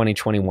for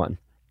 2021.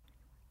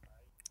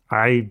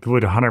 I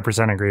would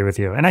 100% agree with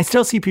you. And I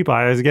still see people,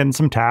 I was getting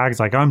some tags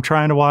like, I'm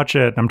trying to watch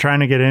it. I'm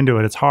trying to get into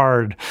it. It's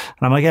hard.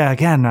 And I'm like, yeah,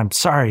 again, I'm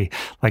sorry.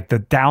 Like the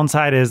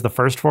downside is the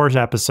first 4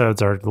 episodes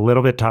are a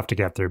little bit tough to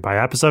get through. By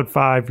episode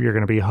 5, you're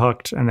going to be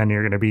hooked. And then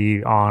you're going to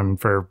be on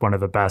for one of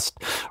the best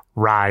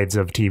rides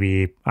of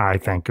TV, I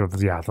think, of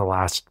the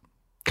last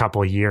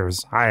couple of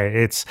years.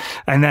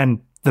 And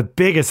then the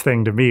biggest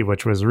thing to me,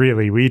 which was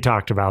really, we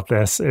talked about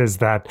this, is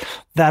that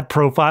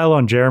profile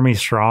on Jeremy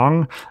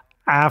Strong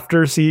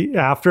after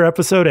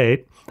episode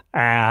 8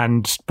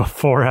 and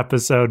before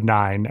episode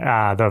 9,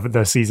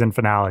 the season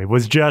finale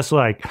was just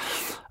like,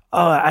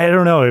 I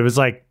don't know. It was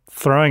like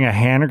throwing a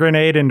hand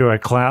grenade into a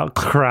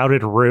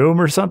crowded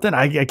room or something.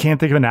 I can't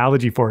think of an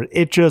analogy for it.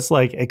 It just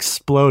like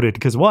exploded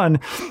because 1,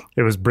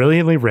 it was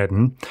brilliantly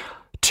written.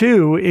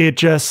 2, it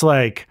just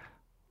like,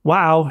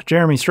 wow,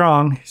 Jeremy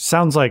Strong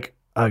sounds like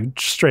a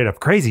straight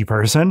up crazy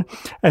person.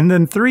 And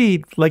then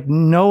 3, like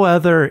no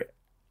other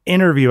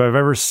interview I've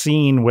ever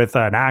seen with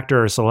an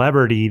actor or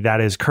celebrity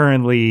that is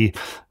currently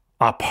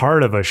a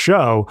part of a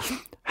show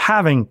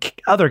having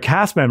other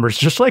cast members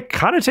just like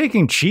kind of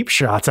taking cheap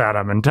shots at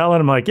him and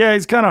telling him like, yeah,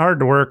 he's kind of hard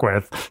to work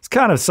with. He's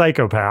kind of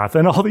psychopath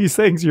and all these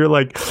things. You're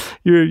like,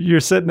 you're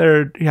sitting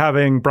there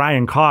having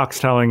Brian Cox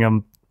telling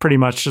him pretty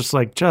much just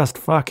like, just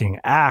fucking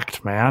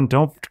act, man.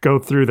 Don't go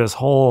through this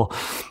whole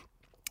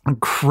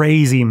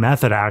crazy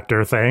method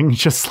actor thing.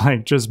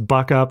 Just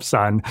buck up,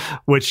 son.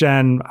 Which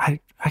then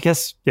I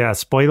guess, yeah,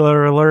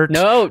 spoiler alert.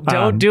 No,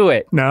 don't do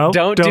it. No,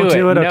 don't do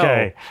it. No.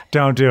 Okay,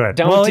 don't do it.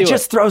 It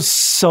just throws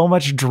so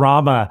much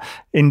drama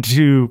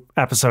into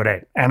episode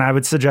 8. And I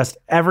would suggest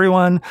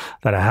everyone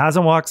that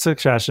hasn't watched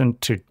Succession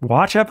to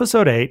watch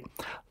episode 8,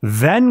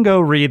 then go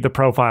read the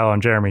profile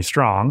on Jeremy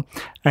Strong,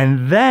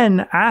 and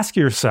then ask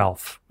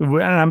yourself,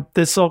 and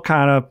this will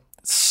kind of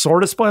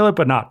sort of spoil it,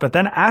 but not. But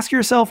then ask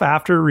yourself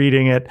after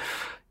reading it,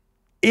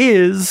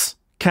 is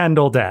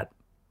Kendall dead?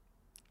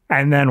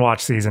 And then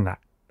watch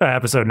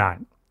episode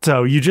 9.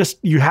 So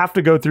you have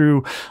to go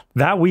through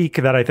that week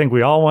that I think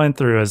we all went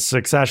through as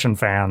Succession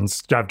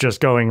fans of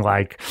just going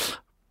like,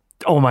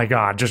 oh my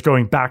God, just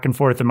going back and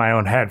forth in my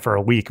own head for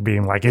a week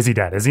being like, is he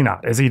dead? Is he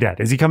not? Is he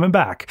dead? Is he coming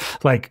back?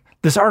 Like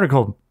this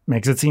article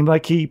makes it seem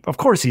like of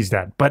course he's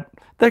dead, but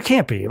there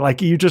can't be.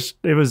 Like it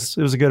was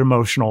a good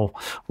emotional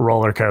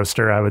roller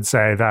coaster. I would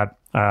say that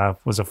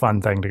was a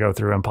fun thing to go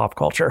through in pop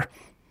culture.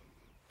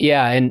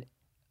 Yeah. And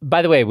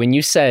by the way, when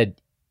you said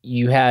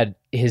you had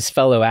his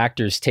fellow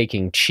actors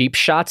taking cheap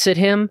shots at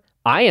him,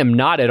 I am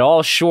not at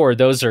all sure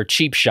those are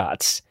cheap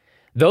shots.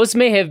 Those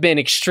may have been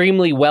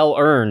extremely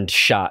well-earned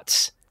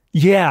shots.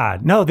 Yeah,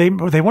 no, they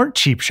weren't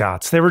cheap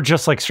shots. They were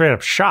just like straight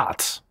up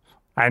shots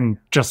and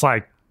just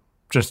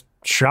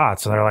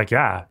shots. And they're like,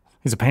 yeah,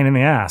 he's a pain in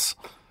the ass.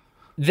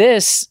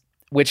 This,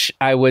 which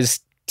I was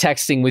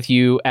texting with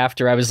you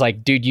after, I was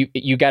like, dude,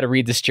 you got to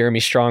read this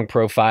Jeremy Strong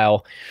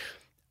profile.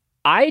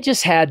 I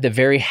just had the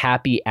very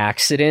happy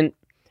accident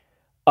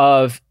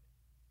of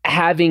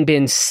having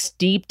been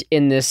steeped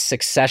in this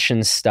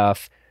Succession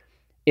stuff.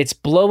 It's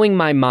blowing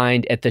my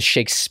mind at the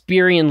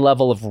Shakespearean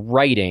level of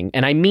writing.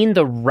 And I mean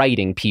the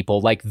writing,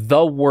 people, like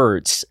the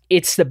words.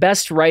 It's the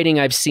best writing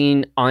I've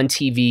seen on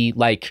TV,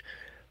 like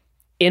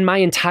in my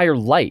entire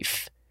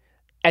life.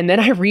 And then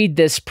I read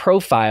this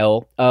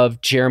profile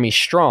of Jeremy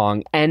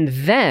Strong, and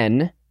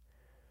then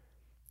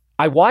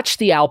I watch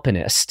The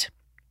Alpinist.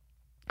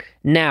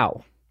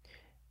 Now,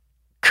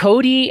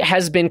 Cody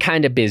has been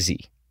kind of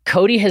busy.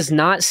 Cody has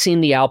not seen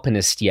The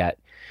Alpinist yet.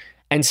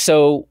 And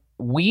so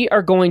we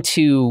are going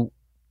to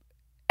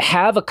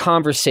have a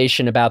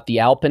conversation about The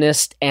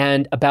Alpinist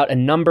and about a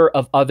number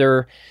of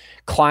other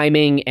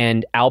climbing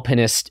and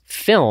alpinist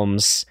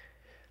films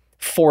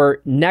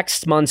for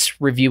next month's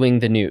Reviewing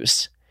the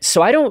News.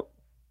 So I don't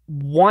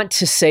want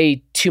to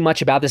say too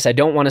much about this. I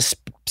don't want to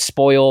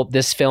spoil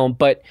this film,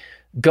 but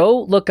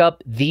go look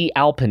up The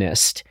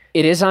Alpinist.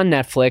 It is on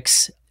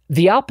Netflix.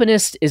 The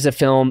Alpinist is a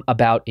film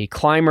about a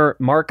climber,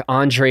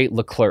 Marc-Andre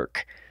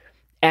Leclerc.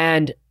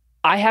 And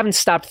I haven't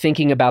stopped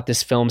thinking about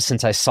this film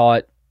since I saw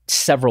it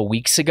several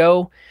weeks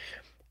ago.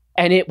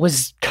 And it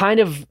was kind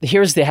of,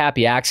 here's the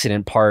happy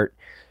accident part,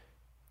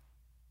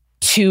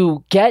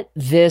 to get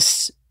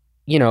this,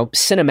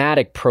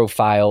 cinematic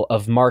profile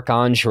of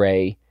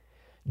Marc-Andre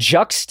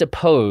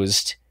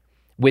juxtaposed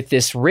with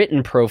this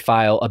written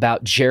profile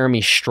about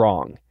Jeremy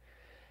Strong.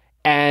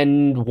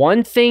 And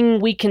one thing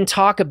we can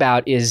talk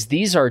about is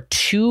these are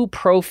 2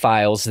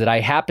 profiles that I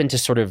happen to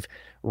sort of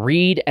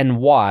read and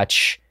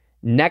watch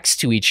next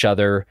to each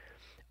other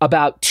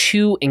about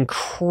 2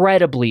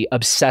 incredibly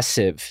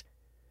obsessive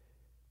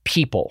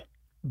people,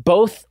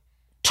 both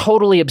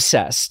totally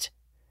obsessed.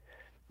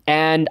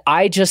 And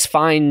I just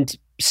find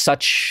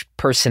such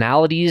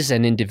personalities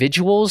and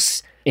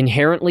individuals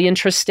inherently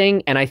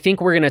interesting. And I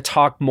think we're going to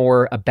talk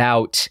more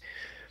about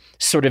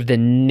sort of the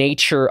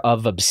nature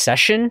of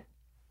obsession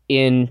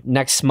in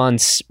next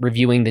month's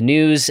Reviewing the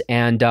News.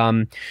 And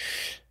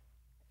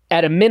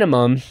at a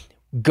minimum,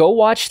 go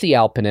watch The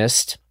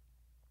Alpinist.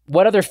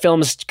 What other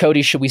films,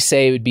 Cody, should we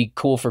say would be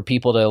cool for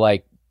people to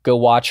like go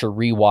watch or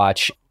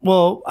rewatch?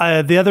 Well,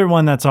 the other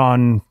one that's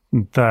on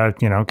the,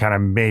 kind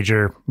of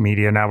major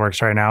media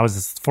networks right now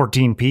is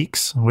 14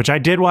 Peaks, which I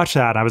did watch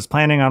that. I was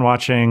planning on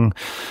watching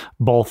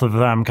both of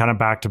them kind of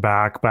back to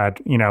back,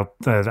 but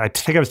I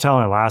think I was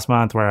telling it last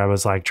month where I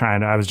was like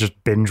I was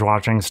just binge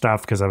watching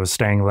stuff because I was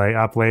staying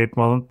up late.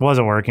 Well, it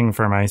wasn't working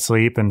for my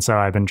sleep. And so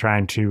I've been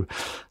trying to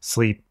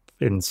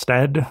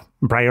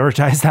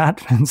prioritize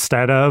that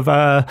instead of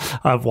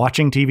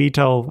watching TV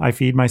till I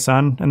feed my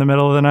son in the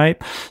middle of the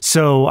night.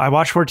 So I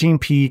watched 14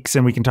 Peaks,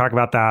 and we can talk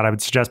about that. I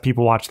would suggest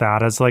people watch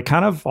that as like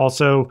kind of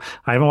also,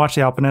 I haven't watched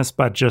The Alpinist,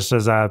 but just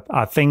as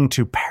a thing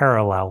to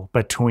parallel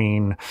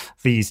between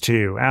these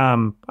two.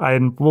 I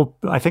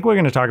think we're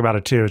going to talk about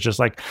it too. It's just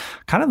like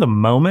kind of the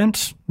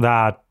moment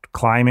that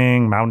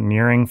climbing,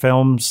 mountaineering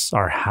films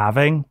are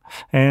having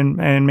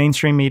in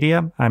mainstream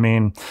media. I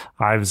mean,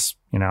 I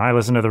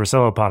listened to the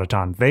Rosillo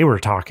Podaton. They were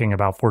talking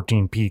about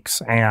 14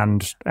 Peaks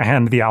and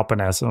The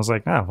Alpinist. And I was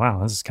like, oh,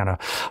 wow, this is kind of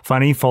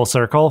funny, full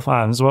circle.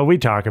 This is what we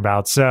talk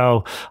about.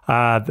 So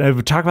I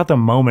would talk about the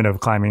moment of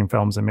climbing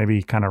films and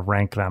maybe kind of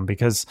rank them,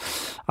 because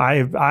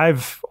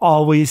I've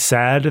always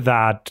said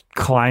that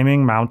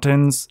climbing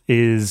mountains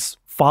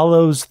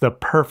follows the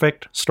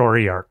perfect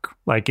story arc.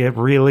 Like, it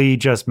really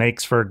just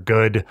makes for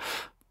good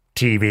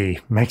TV,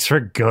 makes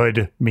for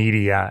good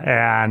media.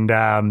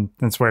 And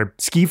that's where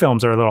ski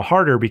films are a little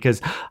harder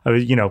because,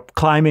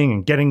 climbing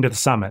and getting to the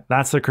summit,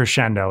 that's the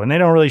crescendo. And they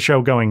don't really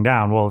show going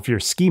down. Well, if you're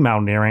ski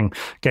mountaineering,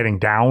 getting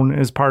down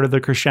is part of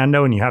the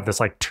crescendo, and you have this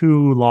like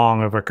too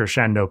long of a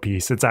crescendo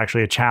piece. It's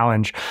actually a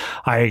challenge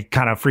I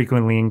kind of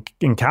frequently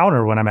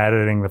encounter when I'm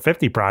editing the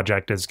 50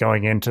 project, is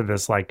going into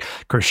this like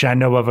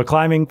crescendo of a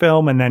climbing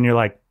film. And then you're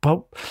like,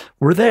 but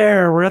we're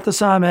there, we're at the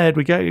summit,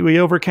 we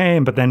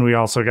overcame, but then we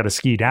also got to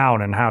ski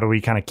down. And how do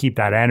we kind of keep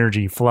that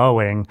energy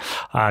flowing,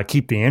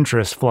 keep the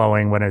interest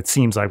flowing when it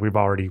seems like we've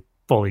already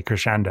fully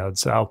crescendoed?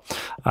 So,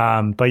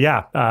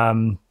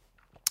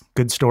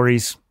 good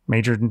stories,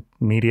 major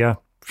media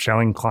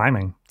showing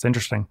climbing. It's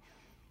interesting.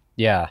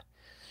 Yeah.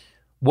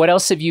 What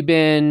else have you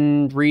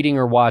been reading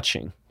or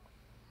watching?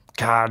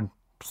 God,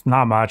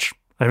 not much.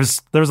 There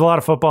was a lot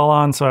of football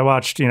on, so I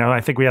watched,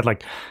 I think we had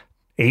like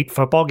 8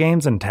 football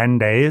games in 10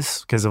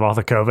 days because of all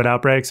the COVID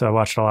outbreaks. So I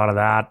watched a lot of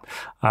that.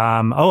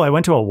 I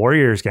went to a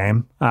Warriors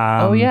game.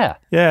 Oh, yeah.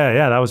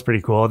 Yeah. That was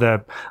pretty cool.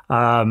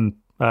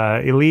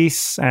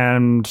 Elise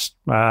and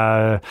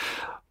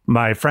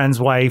my friend's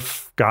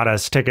wife got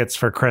us tickets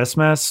for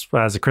Christmas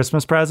as a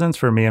Christmas present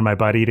for me and my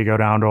buddy to go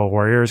down to a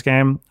Warriors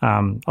game.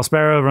 I'll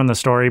spare everyone the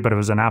story, but it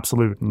was an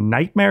absolute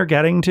nightmare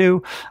getting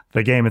to.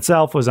 The game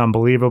itself was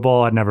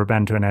unbelievable. I'd never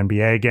been to an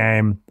NBA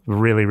game.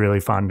 Really,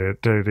 really fun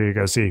to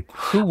go see.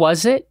 Who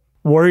was it?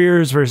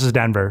 Warriors versus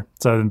Denver.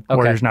 So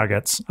Warriors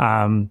Nuggets.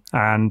 And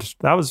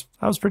that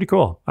was pretty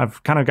cool.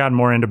 I've kind of gotten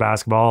more into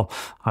basketball.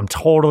 I'm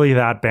totally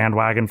that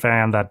bandwagon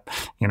fan that,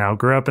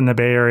 grew up in the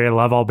Bay Area,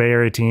 love all Bay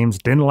Area teams,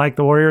 didn't like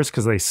the Warriors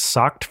because they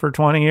sucked for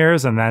 20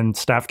 years. And then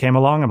Steph came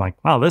along. I'm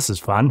like, wow, this is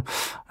fun.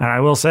 And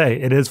I will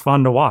say it is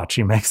fun to watch.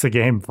 He makes the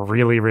game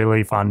really,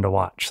 really fun to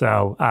watch.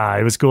 So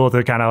it was cool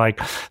to kind of like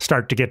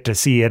start to get to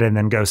see it and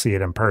then go see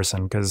it in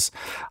person. Because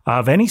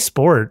of any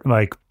sport,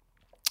 like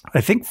I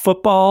think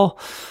football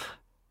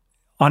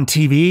on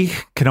TV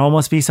can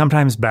almost be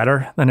sometimes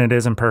better than it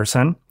is in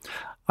person.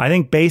 I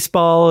think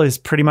baseball is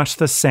pretty much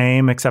the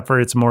same, except for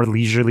it's more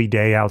leisurely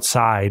day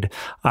outside.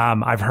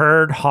 I've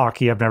heard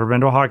hockey, I've never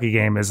been to a hockey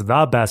game, is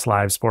the best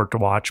live sport to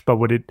watch. But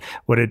what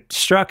it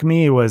struck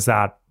me was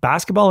that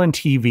basketball and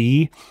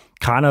TV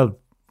kind of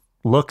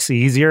looks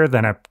easier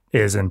than it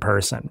is in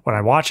person. When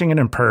I'm watching it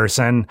in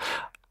person,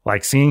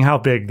 like seeing how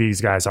big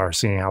these guys are,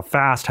 seeing how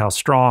fast, how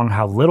strong,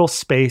 how little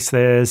space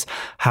there is,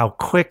 how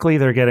quickly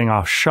they're getting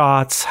off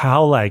shots,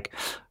 how like,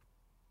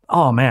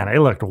 oh man, it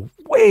looked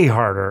way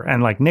harder.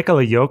 And like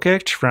Nikola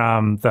Jokic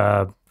from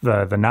the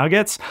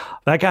Nuggets,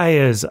 that guy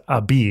is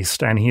a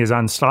beast and he is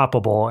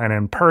unstoppable. And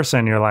in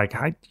person, you're like,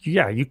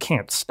 you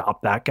can't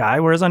stop that guy.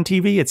 Whereas on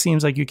TV, it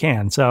seems like you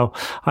can. So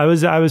it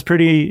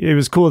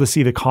was cool to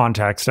see the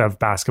context of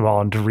basketball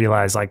and to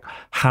realize like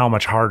how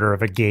much harder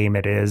of a game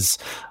it is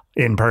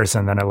in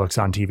person than it looks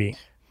on TV.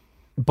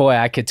 Boy,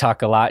 I could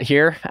talk a lot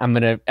here. I'm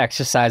going to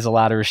exercise a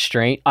lot of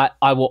restraint.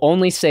 I will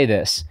only say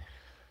this.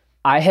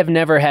 I have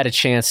never had a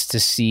chance to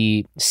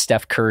see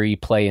Steph Curry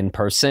play in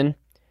person.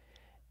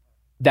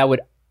 That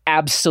would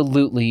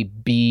absolutely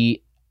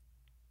be...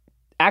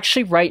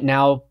 Actually, right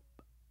now,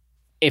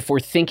 if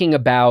we're thinking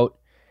about...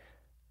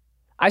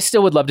 I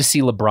still would love to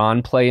see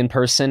LeBron play in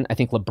person. I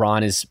think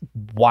LeBron is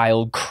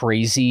wild,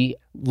 crazy.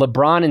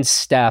 LeBron and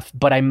Steph,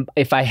 but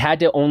if I had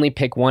to only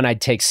pick one,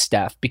 I'd take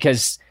Steph.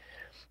 Because,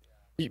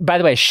 by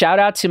the way, shout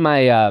out to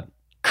my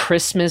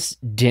Christmas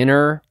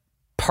dinner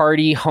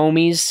party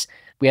homies.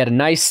 We had a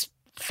nice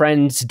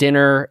friends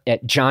dinner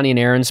at Johnny and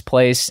Aaron's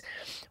place.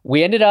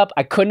 We ended up,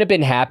 I couldn't have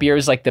been happier. It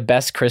was like the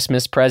best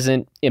Christmas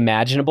present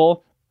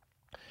imaginable.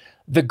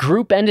 the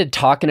group ended up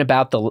talking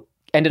about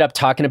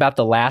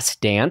The Last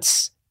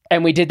Dance,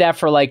 and we did that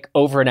for like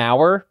over an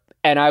hour.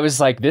 And I was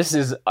like, this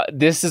is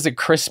a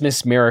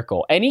Christmas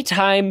miracle.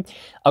 Anytime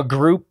a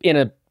group in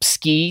a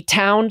ski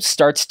town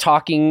starts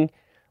talking,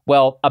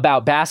 well,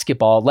 about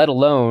basketball, let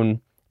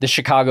alone the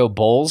Chicago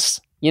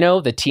Bulls,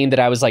 the team that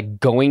I was like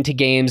going to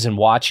games and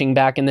watching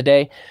back in the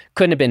day,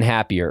 couldn't have been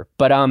happier.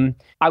 But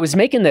I was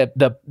making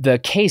the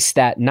case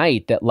that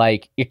night that,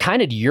 like, it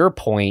kind of to your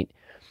point,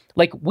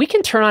 like, we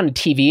can turn on a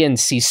TV and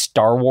see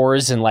Star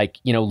Wars and, like,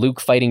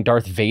 Luke fighting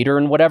Darth Vader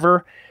and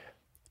whatever.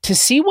 To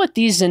see what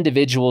these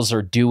individuals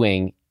are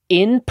doing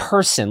in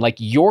person, like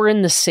you're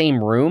in the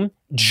same room,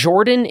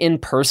 Jordan in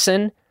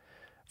person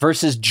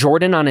versus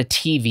Jordan on a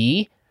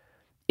TV,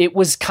 it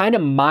was kind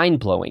of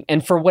mind-blowing.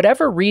 And for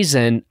whatever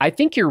reason, I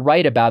think you're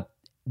right about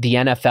the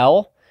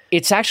NFL.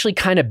 It's actually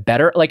kind of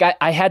better. Like,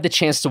 I had the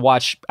chance to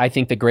watch, I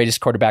think, the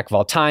greatest quarterback of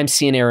all time,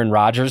 seeing Aaron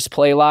Rodgers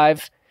play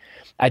live.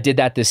 I did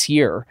that this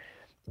year,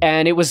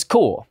 and it was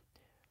cool.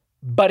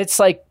 But it's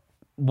like,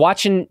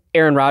 watching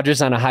Aaron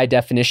Rodgers on a high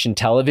definition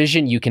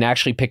television, you can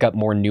actually pick up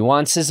more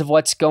nuances of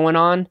what's going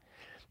on.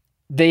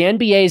 The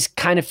NBA's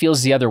kind of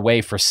feels the other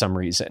way for some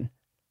reason.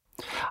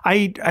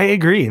 I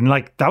agree. And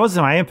like, that was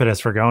my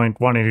impetus for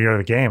wanting to go to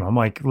the game. I'm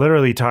like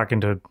literally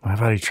talking to my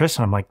buddy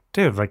Tristan. I'm like,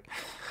 dude, like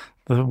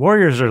the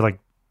Warriors are like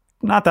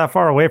not that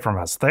far away from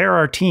us. They're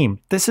our team.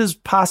 This is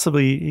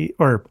possibly,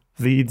 or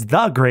the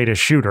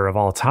greatest shooter of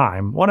all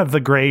time. One of the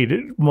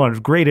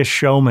greatest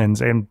showmen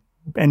in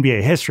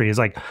NBA history is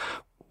like,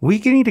 we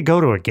need to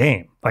go to a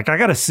game. Like, I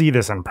got to see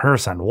this in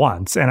person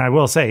once. And I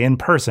will say, in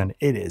person,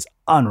 it is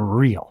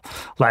unreal.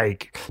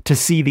 Like, to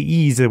see the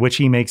ease at which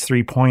he makes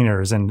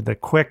 3-pointers and the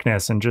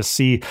quickness, and just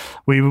see,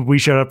 we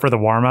showed up for the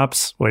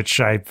warm-ups, which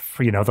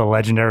the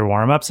legendary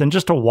warm-ups, and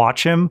just to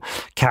watch him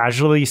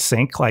casually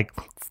sink like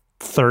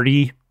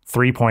 30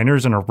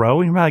 3-pointers in a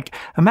row. You're like,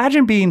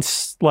 imagine being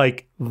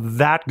like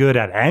that good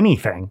at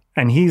anything.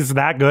 And he's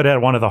that good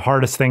at one of the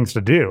hardest things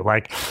to do.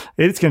 Like,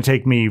 it's going to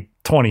take me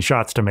 20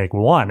 shots to make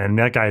one. And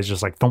that guy is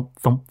just like thump,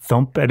 thump,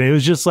 thump. And it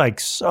was just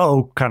like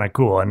so kind of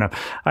cool. And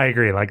I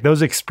agree. Like,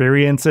 those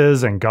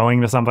experiences and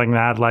going to something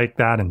like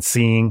that and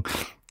seeing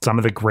some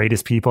of the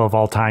greatest people of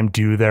all time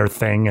do their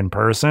thing in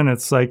person,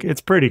 it's like,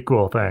 it's a pretty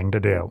cool thing to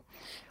do.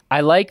 I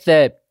like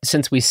that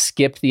since we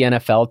skipped the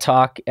NFL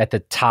talk at the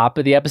top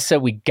of the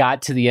episode, we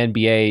got to the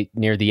NBA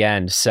near the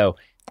end. So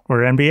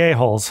we're NBA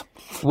holes.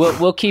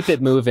 We'll keep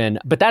it moving,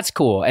 but that's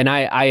cool. And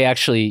I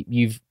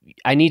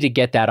need to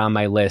get that on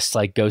my list,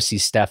 like go see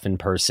Steph in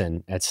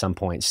person at some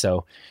point.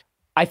 So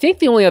I think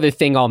the only other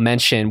thing I'll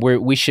mention,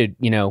 we should,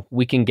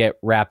 we can get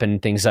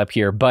wrapping things up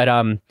here, but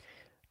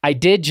I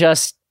did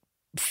just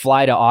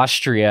fly to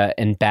Austria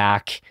and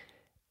back,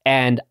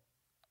 and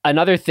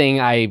another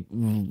thing I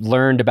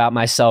learned about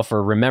myself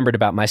or remembered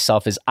about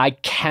myself is I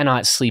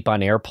cannot sleep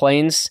on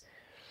airplanes,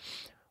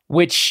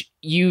 which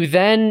you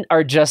then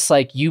are just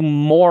like, you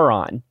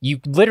moron.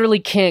 You literally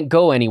can't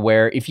go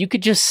anywhere. If you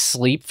could just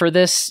sleep for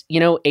this,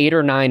 8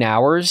 or 9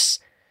 hours,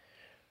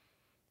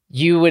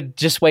 you would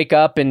just wake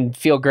up and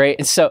feel great.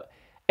 And so,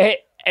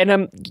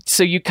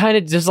 so you kind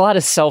of, there's a lot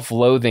of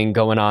self-loathing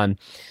going on.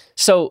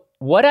 So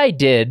what I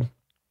did,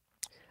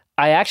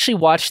 I actually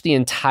watched the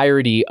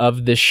entirety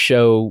of the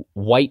show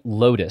White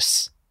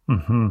Lotus.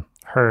 Mm-hmm.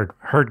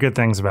 Heard good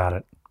things about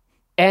it.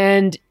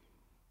 And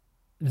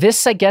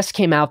this, I guess,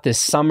 came out this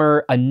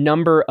summer. A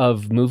number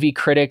of movie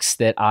critics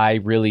that I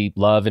really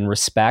love and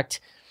respect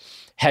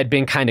had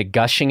been kind of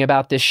gushing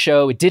about this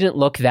show. It didn't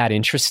look that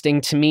interesting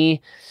to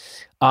me,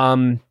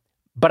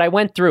 but I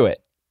went through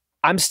it.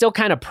 I'm still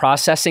kind of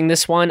processing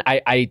this one.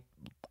 I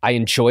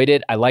enjoyed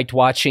it. I liked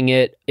watching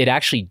it. It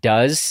actually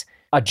does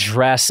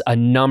address a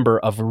number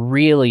of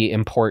really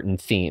important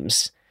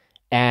themes.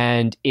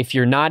 And if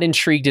you're not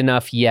intrigued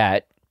enough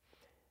yet,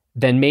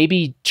 then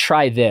maybe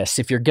try this.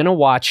 If you're going to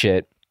watch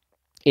it,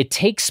 it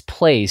takes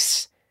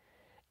place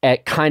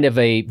at kind of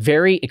a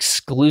very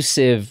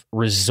exclusive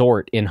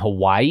resort in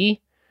Hawaii.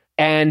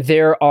 And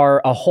there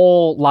are a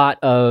whole lot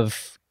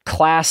of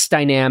class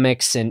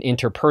dynamics and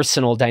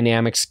interpersonal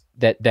dynamics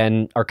that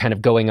then are kind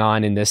of going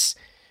on in this,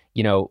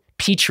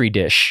 petri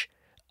dish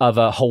of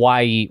a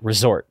Hawaii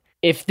resort.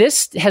 If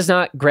this has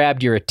not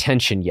grabbed your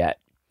attention yet,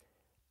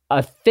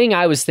 a thing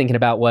I was thinking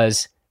about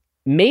was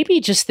maybe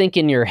just think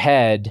in your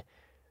head,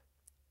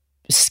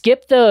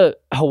 skip the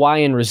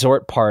Hawaiian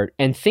resort part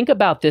and think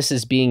about this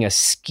as being a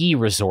ski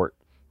resort.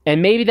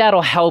 And maybe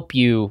that'll help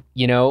you,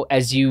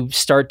 as you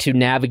start to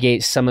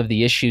navigate some of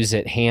the issues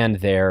at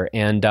hand there.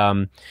 And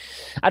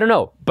I don't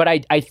know, but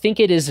I think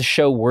it is a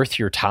show worth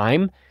your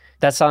time.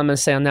 That's all I'm going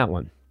to say on that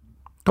one.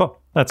 Cool.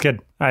 That's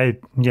good. We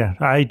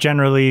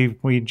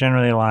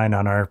generally align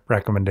on our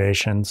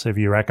recommendations. If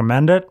you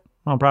recommend it,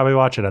 I'll probably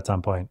watch it at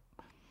some point.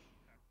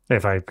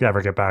 If I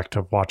ever get back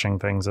to watching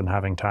things and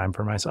having time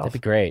for myself. That'd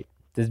be great.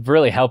 It'd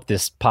really help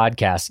this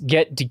podcast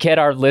get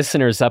our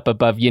listeners up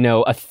above,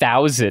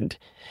 1,000.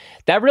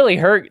 That really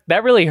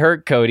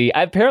hurt. Cody.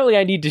 Apparently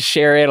I need to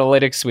share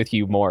analytics with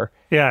you more.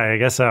 Yeah, I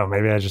guess so.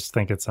 Maybe I just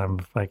think I'm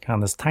like on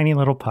this tiny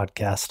little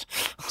podcast.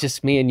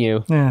 Just me and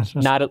you. Yeah,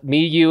 Not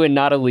me, you, and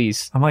not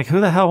Elise. I'm like, who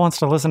the hell wants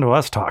to listen to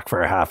us talk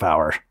for a half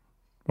hour?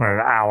 Or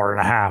an hour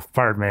and a half,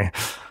 pardon me.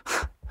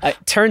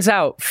 Turns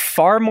out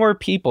far more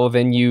people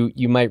than you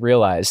might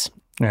realize.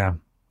 Yeah,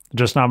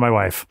 just not my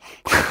wife.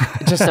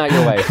 Just not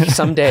your wife.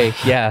 Someday,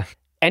 yeah.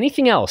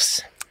 Anything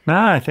else?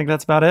 Nah, I think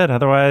that's about it.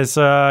 Otherwise,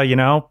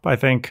 I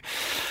think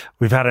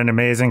we've had an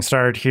amazing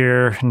start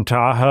here in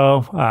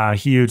Tahoe.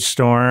 Huge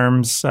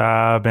storms.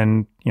 I'm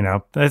trying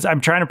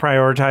to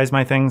prioritize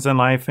my things in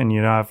life and,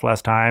 have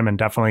less time, and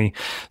definitely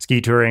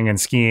ski touring and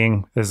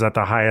skiing is at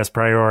the highest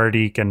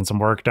priority, getting some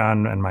work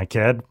done. And my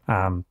kid,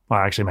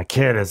 actually my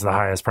kid is the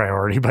highest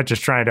priority, but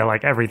just trying to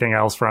everything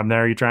else from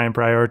there, you try and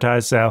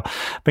prioritize. So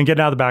been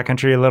getting out of the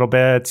backcountry a little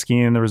bit,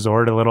 skiing the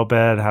resort a little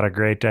bit, had a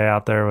great day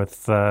out there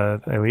with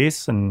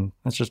Elise, and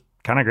it's just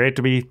kind of great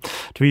to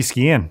be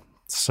skiing.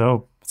 It's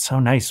so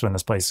nice when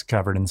this place is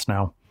covered in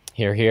snow.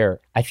 Hear, hear.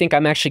 I think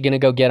I'm actually going to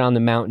go get on the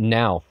mountain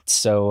now.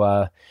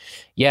 So,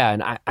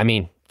 and I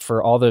mean,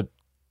 for all the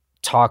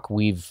talk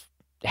we've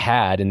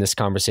had in this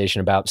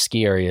conversation about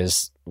ski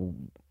areas,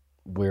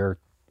 we're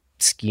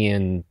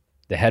skiing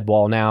the head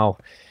wall now,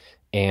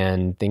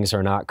 and things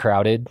are not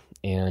crowded,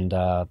 and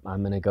I'm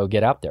going to go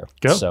get out there.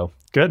 Go. So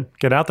good.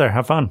 Get out there.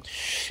 Have fun.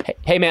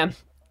 Hey, man,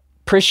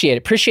 appreciate it.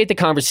 Appreciate the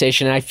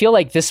conversation. And I feel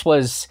like this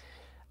was,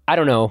 I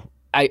don't know,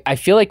 I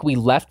feel like we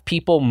left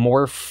people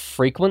more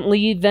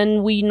frequently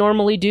than we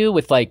normally do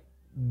with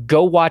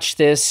go watch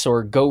this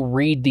or go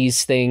read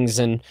these things.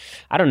 And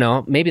I don't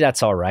know, maybe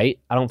that's all right.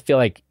 I don't feel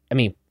like,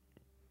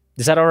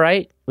 is that all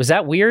right? Was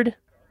that weird?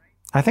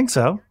 I think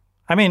so.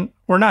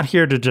 We're not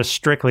here to just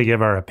strictly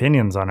give our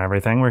opinions on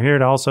everything. We're here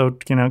to also,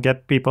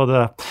 get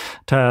people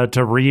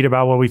to read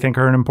about what we think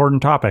are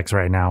important topics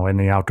right now in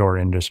the outdoor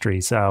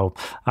industry. So,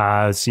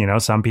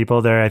 some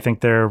people there, I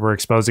think we're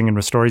exposing them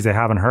to stories they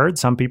haven't heard.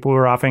 Some people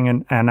are offering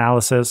an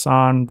analysis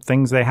on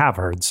things they have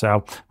heard.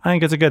 So I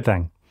think it's a good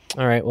thing.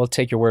 All right. We'll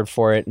take your word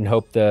for it and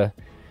hope the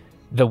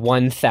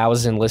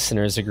 1,000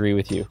 listeners agree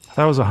with you.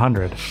 That was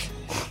 100.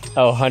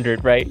 Oh,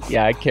 100, right?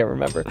 Yeah, I can't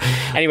remember.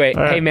 Anyway,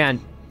 Hey,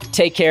 man.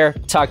 Take care.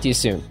 Talk to you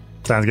soon.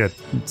 Sounds good.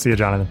 See you,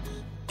 Jonathan.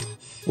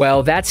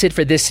 Well, that's it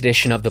for this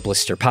edition of the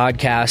Blister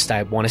Podcast.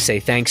 I want to say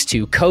thanks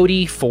to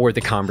Cody for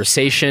the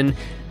conversation.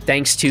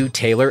 Thanks to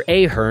Taylor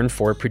Ahern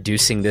for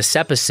producing this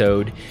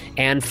episode.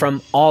 And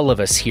from all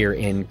of us here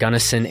in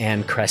Gunnison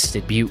and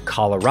Crested Butte,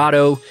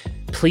 Colorado,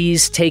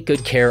 please take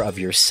good care of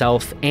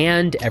yourself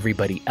and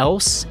everybody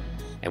else.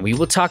 And we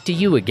will talk to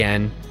you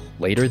again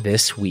later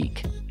this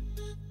week.